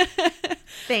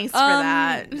 Thanks for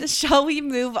that. Shall we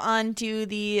move on to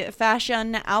the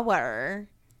fashion hour?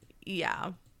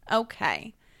 Yeah.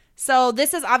 Okay. So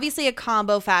this is obviously a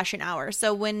combo fashion hour.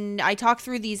 So when I talk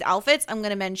through these outfits, I'm going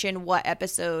to mention what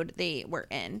episode they were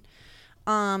in.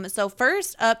 So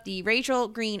first up, the Rachel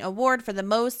Green Award for the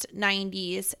most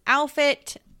 90s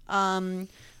outfit.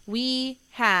 We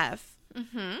have,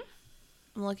 I'm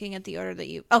looking at the order that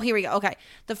you, here we go. Okay.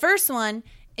 The first one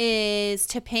is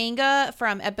Topanga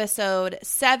from episode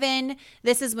 7.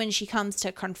 This is when she comes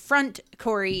to confront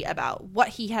Corey about what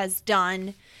he has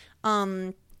done.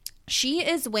 She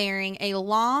is wearing a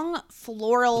long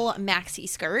floral maxi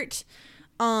skirt,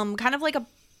 kind of like a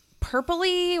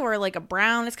purpley or like a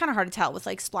brown. It's kind of hard to tell with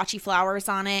like splotchy flowers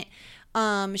on it.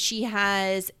 She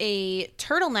has a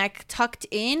turtleneck tucked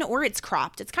in, or it's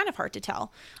cropped. It's kind of hard to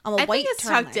tell. I White think it's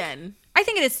turtleneck. tucked in. I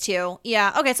think it is too.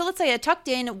 Yeah. Okay. So let's say a tucked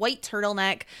in white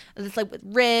turtleneck that's like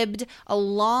ribbed, a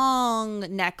long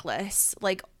necklace,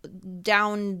 like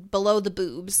down below the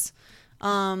boobs.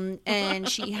 And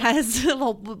she has,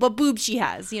 well, what boobs she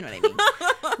has, you know what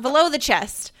I mean? Below the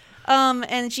chest.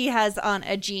 And she has on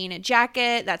a jean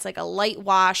jacket that's like a light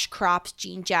wash cropped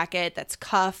jean jacket that's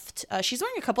cuffed. She's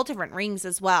wearing a couple different rings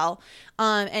as well.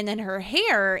 And then her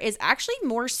hair is actually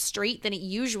more straight than it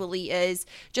usually is.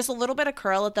 Just a little bit of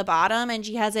curl at the bottom, and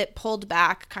she has it pulled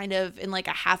back kind of in like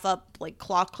a half up, like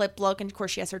claw clip look. And of course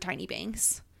she has her tiny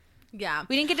bangs. Yeah.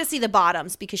 We didn't get to see the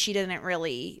bottoms because she didn't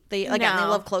really, they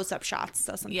love close-up shots,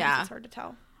 so sometimes Yeah. it's hard to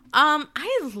tell.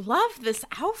 I love this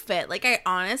outfit. Like, I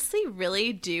honestly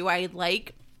really do. I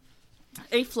like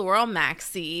a floral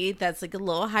maxi that's like a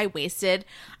little high-waisted.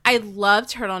 I love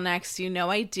turtlenecks. You know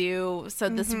I do. So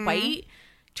this white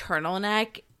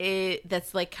turtleneck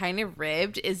that's like kind of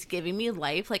ribbed is giving me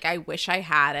life. Like, I wish I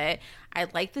had it. I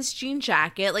like this jean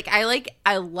jacket.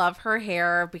 I love her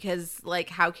hair because, like,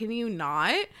 how can you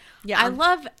not? Yeah. I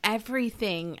love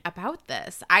everything about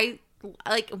this.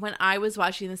 When I was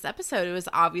watching this episode, it was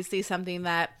obviously something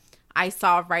that I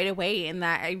saw right away and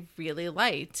that I really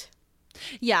liked.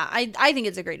 Yeah, I think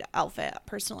it's a great outfit,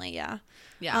 personally, yeah.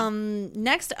 Yeah.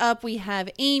 Next up, we have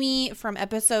Amy from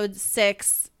episode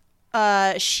 6.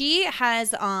 She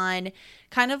has on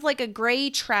kind of like a gray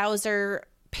trouser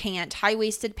pant,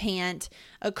 high-waisted pant,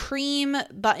 a cream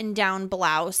button-down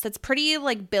blouse that's pretty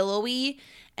like billowy,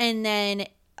 and then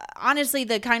honestly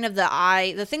the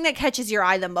thing that catches your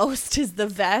eye the most is the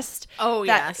vest. Oh,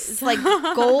 yes. It's like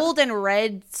gold and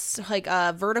red like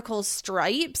vertical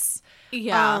stripes.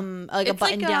 Yeah. Like a It's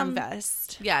button-down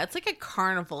vest. Yeah, it's like a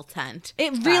carnival tent.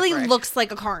 It really fabric. looks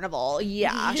like a carnival.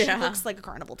 Yeah, she Yeah. looks like a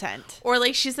carnival tent. Or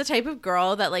like she's the type of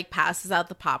girl that like passes out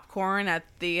the popcorn at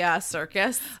the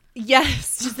circus.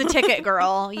 Yes, she's the ticket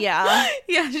girl. Yeah.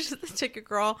 Yeah, she's the ticket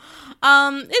girl.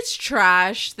 It's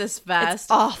trash, this vest.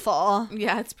 It's awful.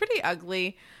 Yeah, it's pretty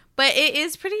ugly. But it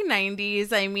is pretty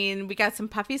 90s. I mean, we got some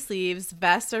puffy sleeves.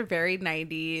 Vests are very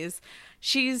 90s.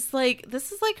 She's like,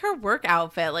 this is like her work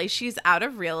outfit. Like, she's out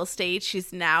of real estate.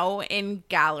 She's now in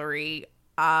gallery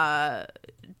art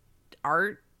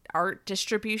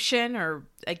distribution, or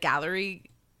a gallery,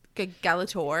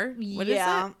 galator. What is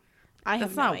it? I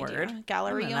have That's no not a idea. word.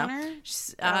 Gallery I don't know. owner?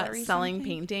 She's Gallery selling something?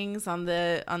 paintings on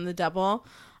the double.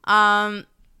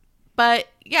 But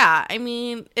yeah, I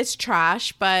mean, it's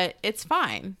trash, but it's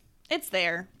fine. It's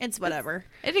there. It's whatever.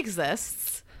 It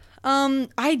exists.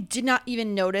 I did not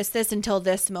even notice this until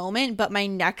this moment, but my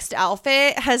next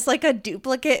outfit has like a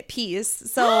duplicate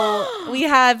piece. So we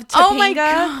have Topanga Oh my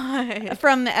God.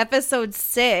 from episode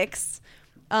 6.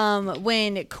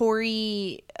 When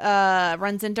Corey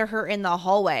runs into her in the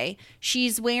hallway,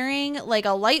 she's wearing like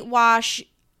a light wash,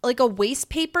 like a waste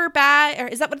paper bag, or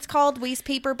is that what it's called? Waste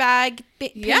paper bag,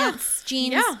 pants,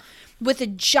 jeans, Yeah. with a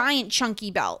giant chunky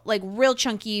belt, like real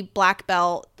chunky black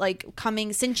belt, like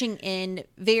cinching in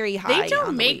very high. They don't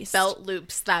on the make waist. belt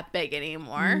loops that big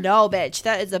anymore. No, bitch,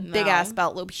 that is a big No. ass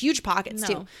belt loop, huge pockets No.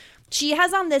 too. She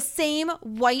has on this same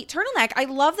white turtleneck. I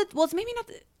love that. Well, it's maybe not.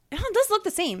 It does look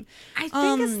the same. I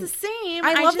think it's the same.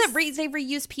 I love that they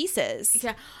reuse pieces.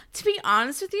 Yeah. To be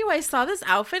honest with you, I saw this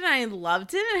outfit and I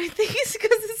loved it. And I think it's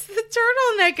because it's the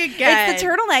turtleneck again. It's the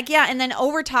turtleneck, yeah. And then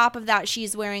over top of that,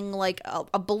 she's wearing like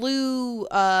a blue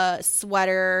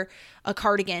sweater, a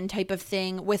cardigan type of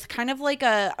thing with kind of like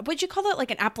what'd you call that?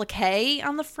 Like an applique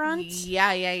on the front?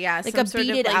 Yeah. Like some a sort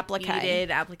beaded of, like, applique.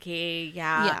 Beaded applique,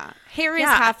 yeah. Yeah. Hair is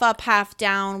half up, half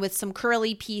down with some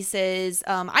curly pieces.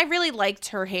 I really liked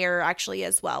her hair actually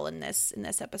as well in this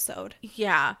episode.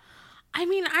 Yeah. I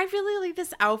mean, I really like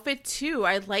this outfit too.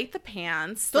 I like the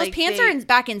pants. Those pants are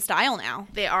back in style now.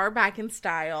 They are back in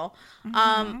style.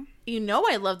 I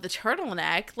love the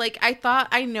turtleneck. Like,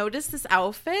 I noticed this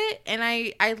outfit and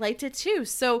I liked it too.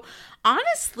 So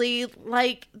honestly,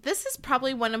 like, this is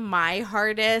probably one of my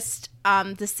hardest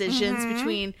decisions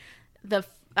between the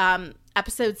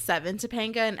episode 7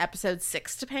 Topanga and episode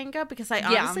 6 Topanga, because I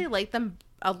honestly like them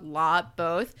a lot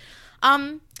both.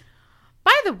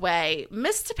 By the way,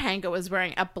 Miss Topanga was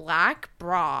wearing a black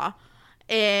bra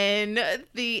in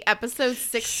the episode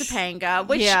 6 Topanga,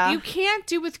 which you can't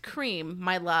do with cream,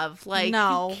 my love. Like,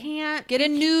 no, you can't get a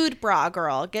nude bra,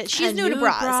 girl. She's new to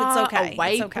bras. It's okay. A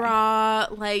white bra.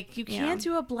 Like, you can't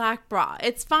do a black bra.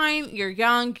 It's fine. You're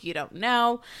young. You don't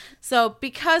know. So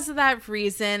because of that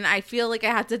reason, I feel like I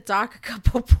had to dock a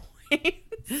couple points.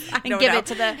 And give it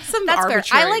to some that's fair.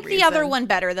 I like the other one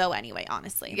better though. Anyway,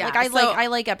 honestly, like I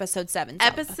like episode 7.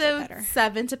 Episode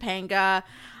 7 Topanga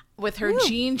with her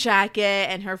jean jacket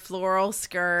and her floral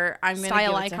skirt. I'm gonna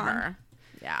style give it icon. to her.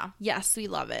 Yeah. Yes, we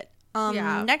love it.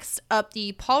 Next up,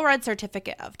 the Paul Rudd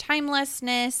Certificate of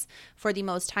Timelessness for the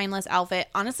most timeless outfit.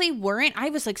 Honestly, I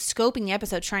was like scoping the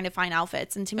episode trying to find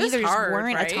outfits, and to me, there just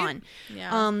weren't a ton.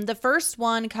 Yeah. The first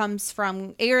one comes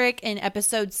from Eric in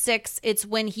episode 6. It's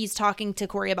when he's talking to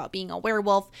Corey about being a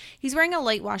werewolf. He's wearing a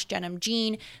light wash denim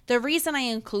jean. The reason I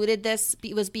included this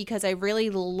was because I really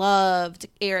loved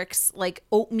Eric's like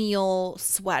oatmeal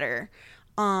sweater.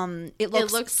 It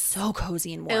looks so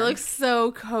cozy and warm. It looks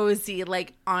so cozy.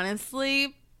 Like,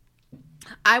 honestly,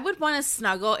 I would want to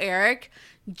snuggle Eric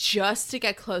just to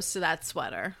get close to that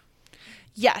sweater.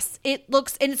 Yes, it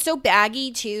looks, and it's so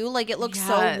baggy too. Like, it looks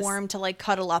so warm to like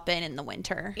cuddle up in the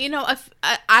winter. You know, if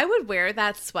I would wear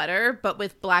that sweater, but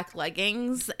with black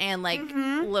leggings and like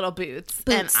little boots,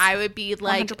 and I would be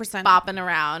like 100%. bopping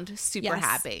around, super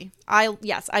happy.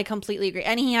 I completely agree.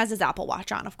 And he has his Apple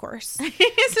Watch on, of course.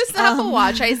 It's just an Apple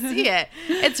Watch. I see it.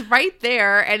 It's right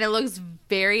there, and it looks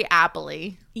very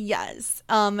Apple-y. Yes.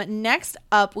 Next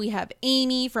up, we have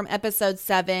Amy from episode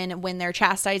 7 when they're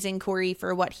chastising Corey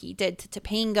for what he did to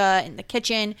Topanga in the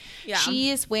kitchen. Yeah. She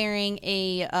is wearing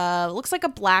looks like a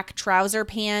black trouser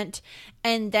pant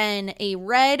and then a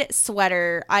red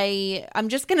sweater. I'm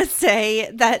just going to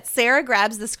say that Sarah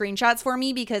grabs the screenshots for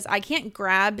me because I can't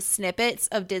grab snippets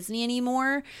of Disney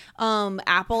anymore.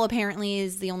 Apple apparently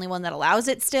is the only one that allows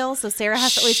it still, so Sarah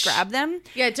has to always grab them.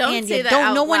 Yeah, don't say that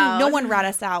out loud. No one rat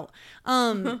us out.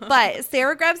 But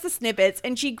Sarah grabs the snippets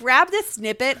and she grabbed this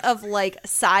snippet of like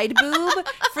side boob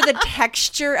for the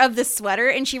texture of the sweater,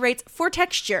 and she writes for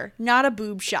texture, not a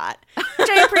boob shot, which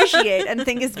I appreciate and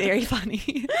think is very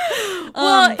funny.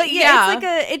 Well, but yeah,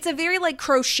 it's a very like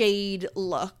crocheted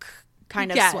look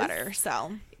kind of sweater.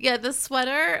 So yeah, the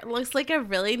sweater looks like a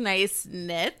really nice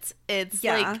knit. It's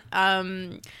like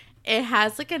it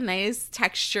has like a nice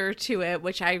texture to it,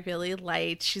 which I really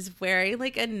liked. She's wearing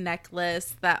like a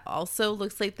necklace that also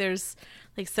looks like there's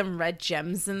like some red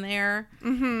gems in there.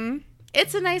 Mm-hmm.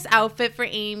 It's a nice outfit for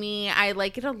Amy. I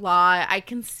like it a lot. I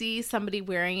can see somebody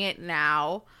wearing it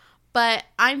now, but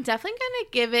I'm definitely going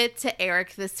to give it to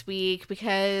Eric this week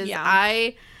because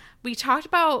we talked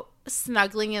about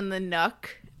snuggling in the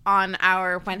Nook on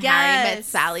our When Harry Met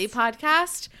Sally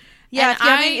podcast. Yeah,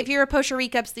 if you're a Post Show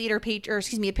Recaps Theater a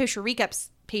Post Show Recaps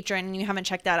patron and you haven't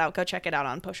checked that out, go check it out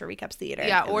on Post Show Recaps Theater.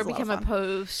 Yeah, or become a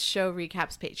Post Show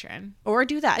Recaps patron. Or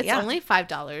do that, It's only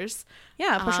 $5.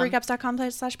 Yeah,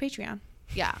 postshowrecaps.com/Patreon.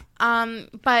 Yeah.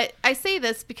 But I say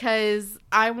this because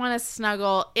I want to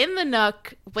snuggle in the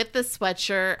Nook with the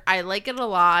sweatshirt. I like it a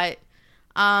lot.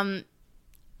 Not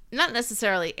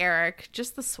necessarily Eric,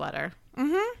 just the sweater.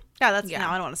 Mm-hmm. Yeah, no,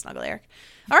 I don't want to snuggle Eric.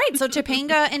 All right, so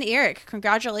Topanga and Eric,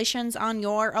 congratulations on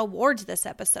your awards this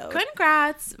episode.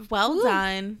 Congrats. Well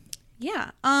done. Yeah.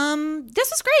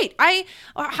 This was great.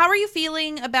 How are you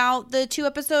feeling about the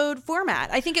 2-episode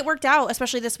format? I think it worked out,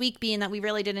 especially this week, being that we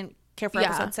really didn't care for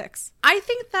episode 6. I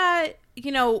think that,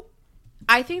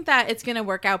 it's going to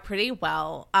work out pretty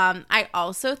well. I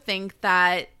also think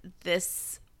that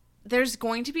this there's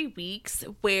going to be weeks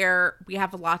where we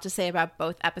have a lot to say about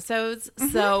both episodes.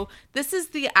 So this is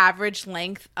the average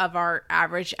length of our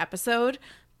average episode,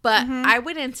 but I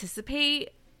would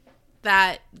anticipate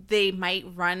that they might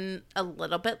run a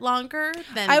little bit longer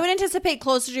than I would anticipate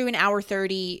closer to an hour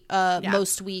 30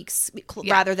 most weeks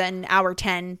rather than hour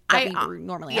 10 that we were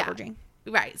normally averaging.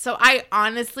 Right. So I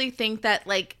honestly think that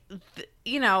like,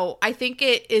 I think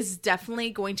it is definitely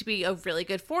going to be a really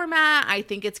good format. I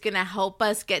think it's going to help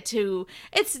us get to,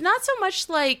 it's not so much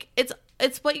like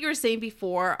it's what you were saying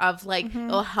before of like,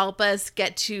 it'll help us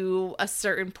get to a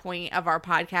certain point of our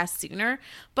podcast sooner,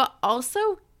 but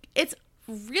also it's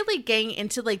really getting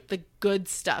into like the good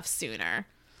stuff sooner.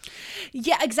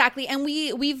 Yeah, exactly. And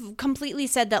we've completely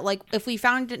said that like if we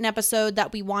found an episode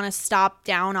that we want to stop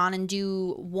down on and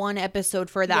do one episode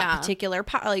for that particular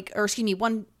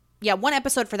one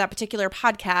episode for that particular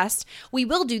podcast, we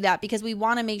will do that because we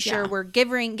want to make sure we're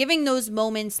giving those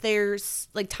moments there's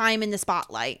like time in the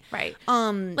spotlight. Right.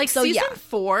 Like so season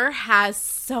 4 has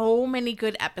so many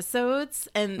good episodes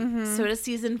and so does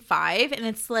season 5, and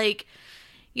it's like,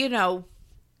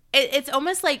 it's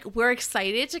almost like we're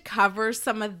excited to cover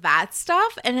some of that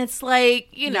stuff. And it's like,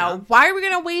 why are we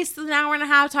going to waste an hour and a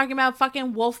half talking about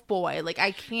fucking Wolf Boy? Like,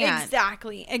 I can't.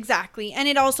 Exactly. And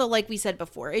it also, like we said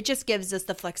before, it just gives us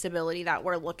the flexibility that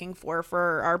we're looking for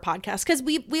our podcast. Because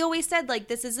we always said, like,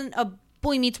 this isn't a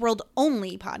Boy Meets World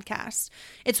only podcast.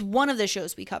 It's one of the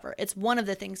shows we cover. It's one of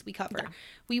the things we cover. Yeah.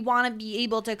 We want to be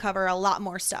able to cover a lot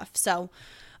more stuff. So,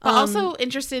 but also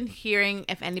interested in hearing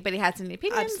if anybody has any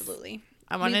opinions. Absolutely.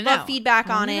 I want to know. Love feedback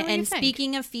on it. And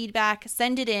speaking of feedback,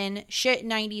 send it in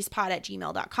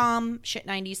shit90spod@gmail.com,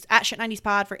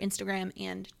 shit90spod for Instagram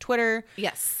and Twitter.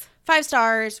 Yes. 5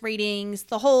 stars, ratings,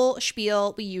 the whole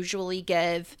spiel we usually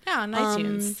give. Yeah, on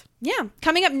iTunes. Yeah.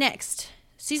 Coming up next,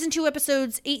 season 2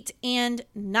 episodes 8 and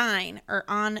 9 are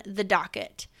on the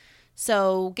docket.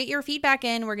 So get your feedback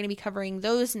in. We're going to be covering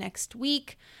those next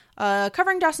week.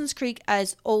 Covering Dawson's Creek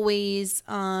as always.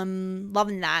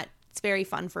 Loving that. It's very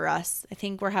fun for us. I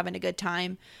think we're having a good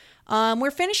time. We're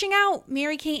finishing out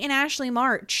Mary-Kate and Ashley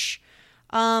March.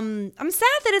 I'm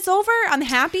sad that it's over. I'm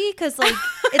happy because like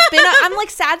I'm like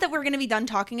sad that we're going to be done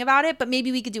talking about it, but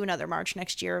maybe we could do another March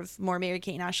next year of more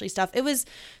Mary-Kate and Ashley stuff. It was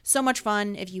so much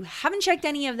fun. If you haven't checked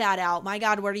any of that out, my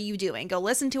God, what are you doing? Go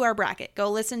listen to our bracket.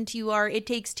 Go listen to our It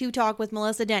Takes Two talk with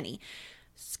Melissa Denny.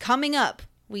 Coming up,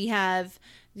 we have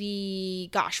the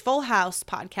Full House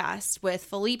podcast with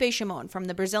Felipe Shimon from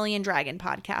the Brazilian Dragon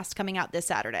podcast coming out this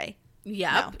Saturday.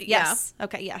 Yep. No. Yes. Yeah.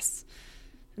 Okay. Yes.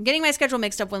 I'm getting my schedule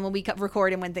mixed up when we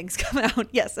record and when things come out.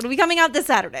 Yes. It'll be coming out this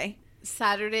Saturday.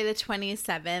 Saturday the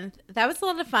 27th. That was a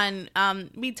lot of fun.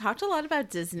 We talked a lot about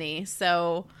Disney.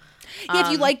 So yeah,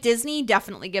 if you like Disney,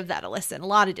 definitely give that a listen. A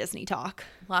lot of Disney talk.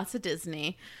 Lots of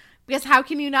Disney. Because how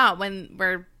can you not when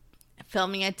we're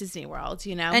filming at Disney World,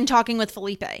 and talking with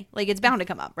Felipe, like it's bound to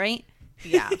come up, right?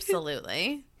 Yeah,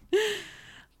 absolutely.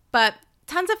 But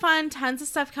tons of fun, tons of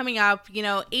stuff coming up.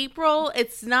 April,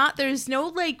 there's no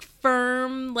like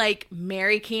firm like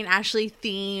Mary-Kate and Ashley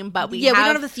theme, but we don't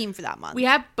have a theme for that month. We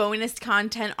have bonus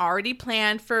content already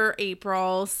planned for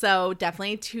April, so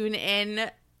definitely tune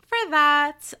in for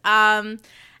that.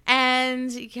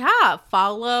 And yeah,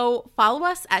 follow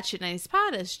us at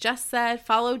Shit90spod, as Jess said.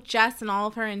 Follow Jess and all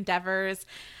of her endeavors.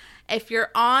 If you're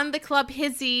on the Club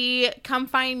Hizzy, come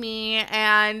find me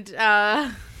and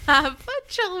have fun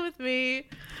chilling with me.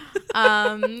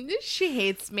 She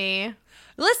hates me.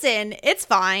 Listen, it's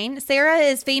fine. Sarah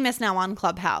is famous now on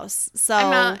Clubhouse, so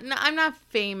I'm not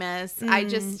famous. I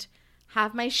just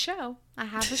have my show. I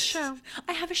have a show.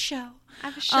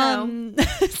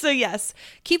 So yes,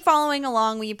 keep following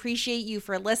along. We appreciate you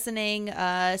for listening.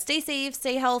 Stay safe,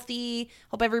 stay healthy.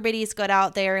 Hope everybody's good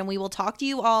out there, and we will talk to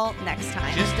you all next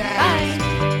time. Bye.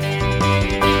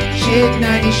 Shit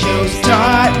 90 shows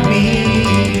taught me.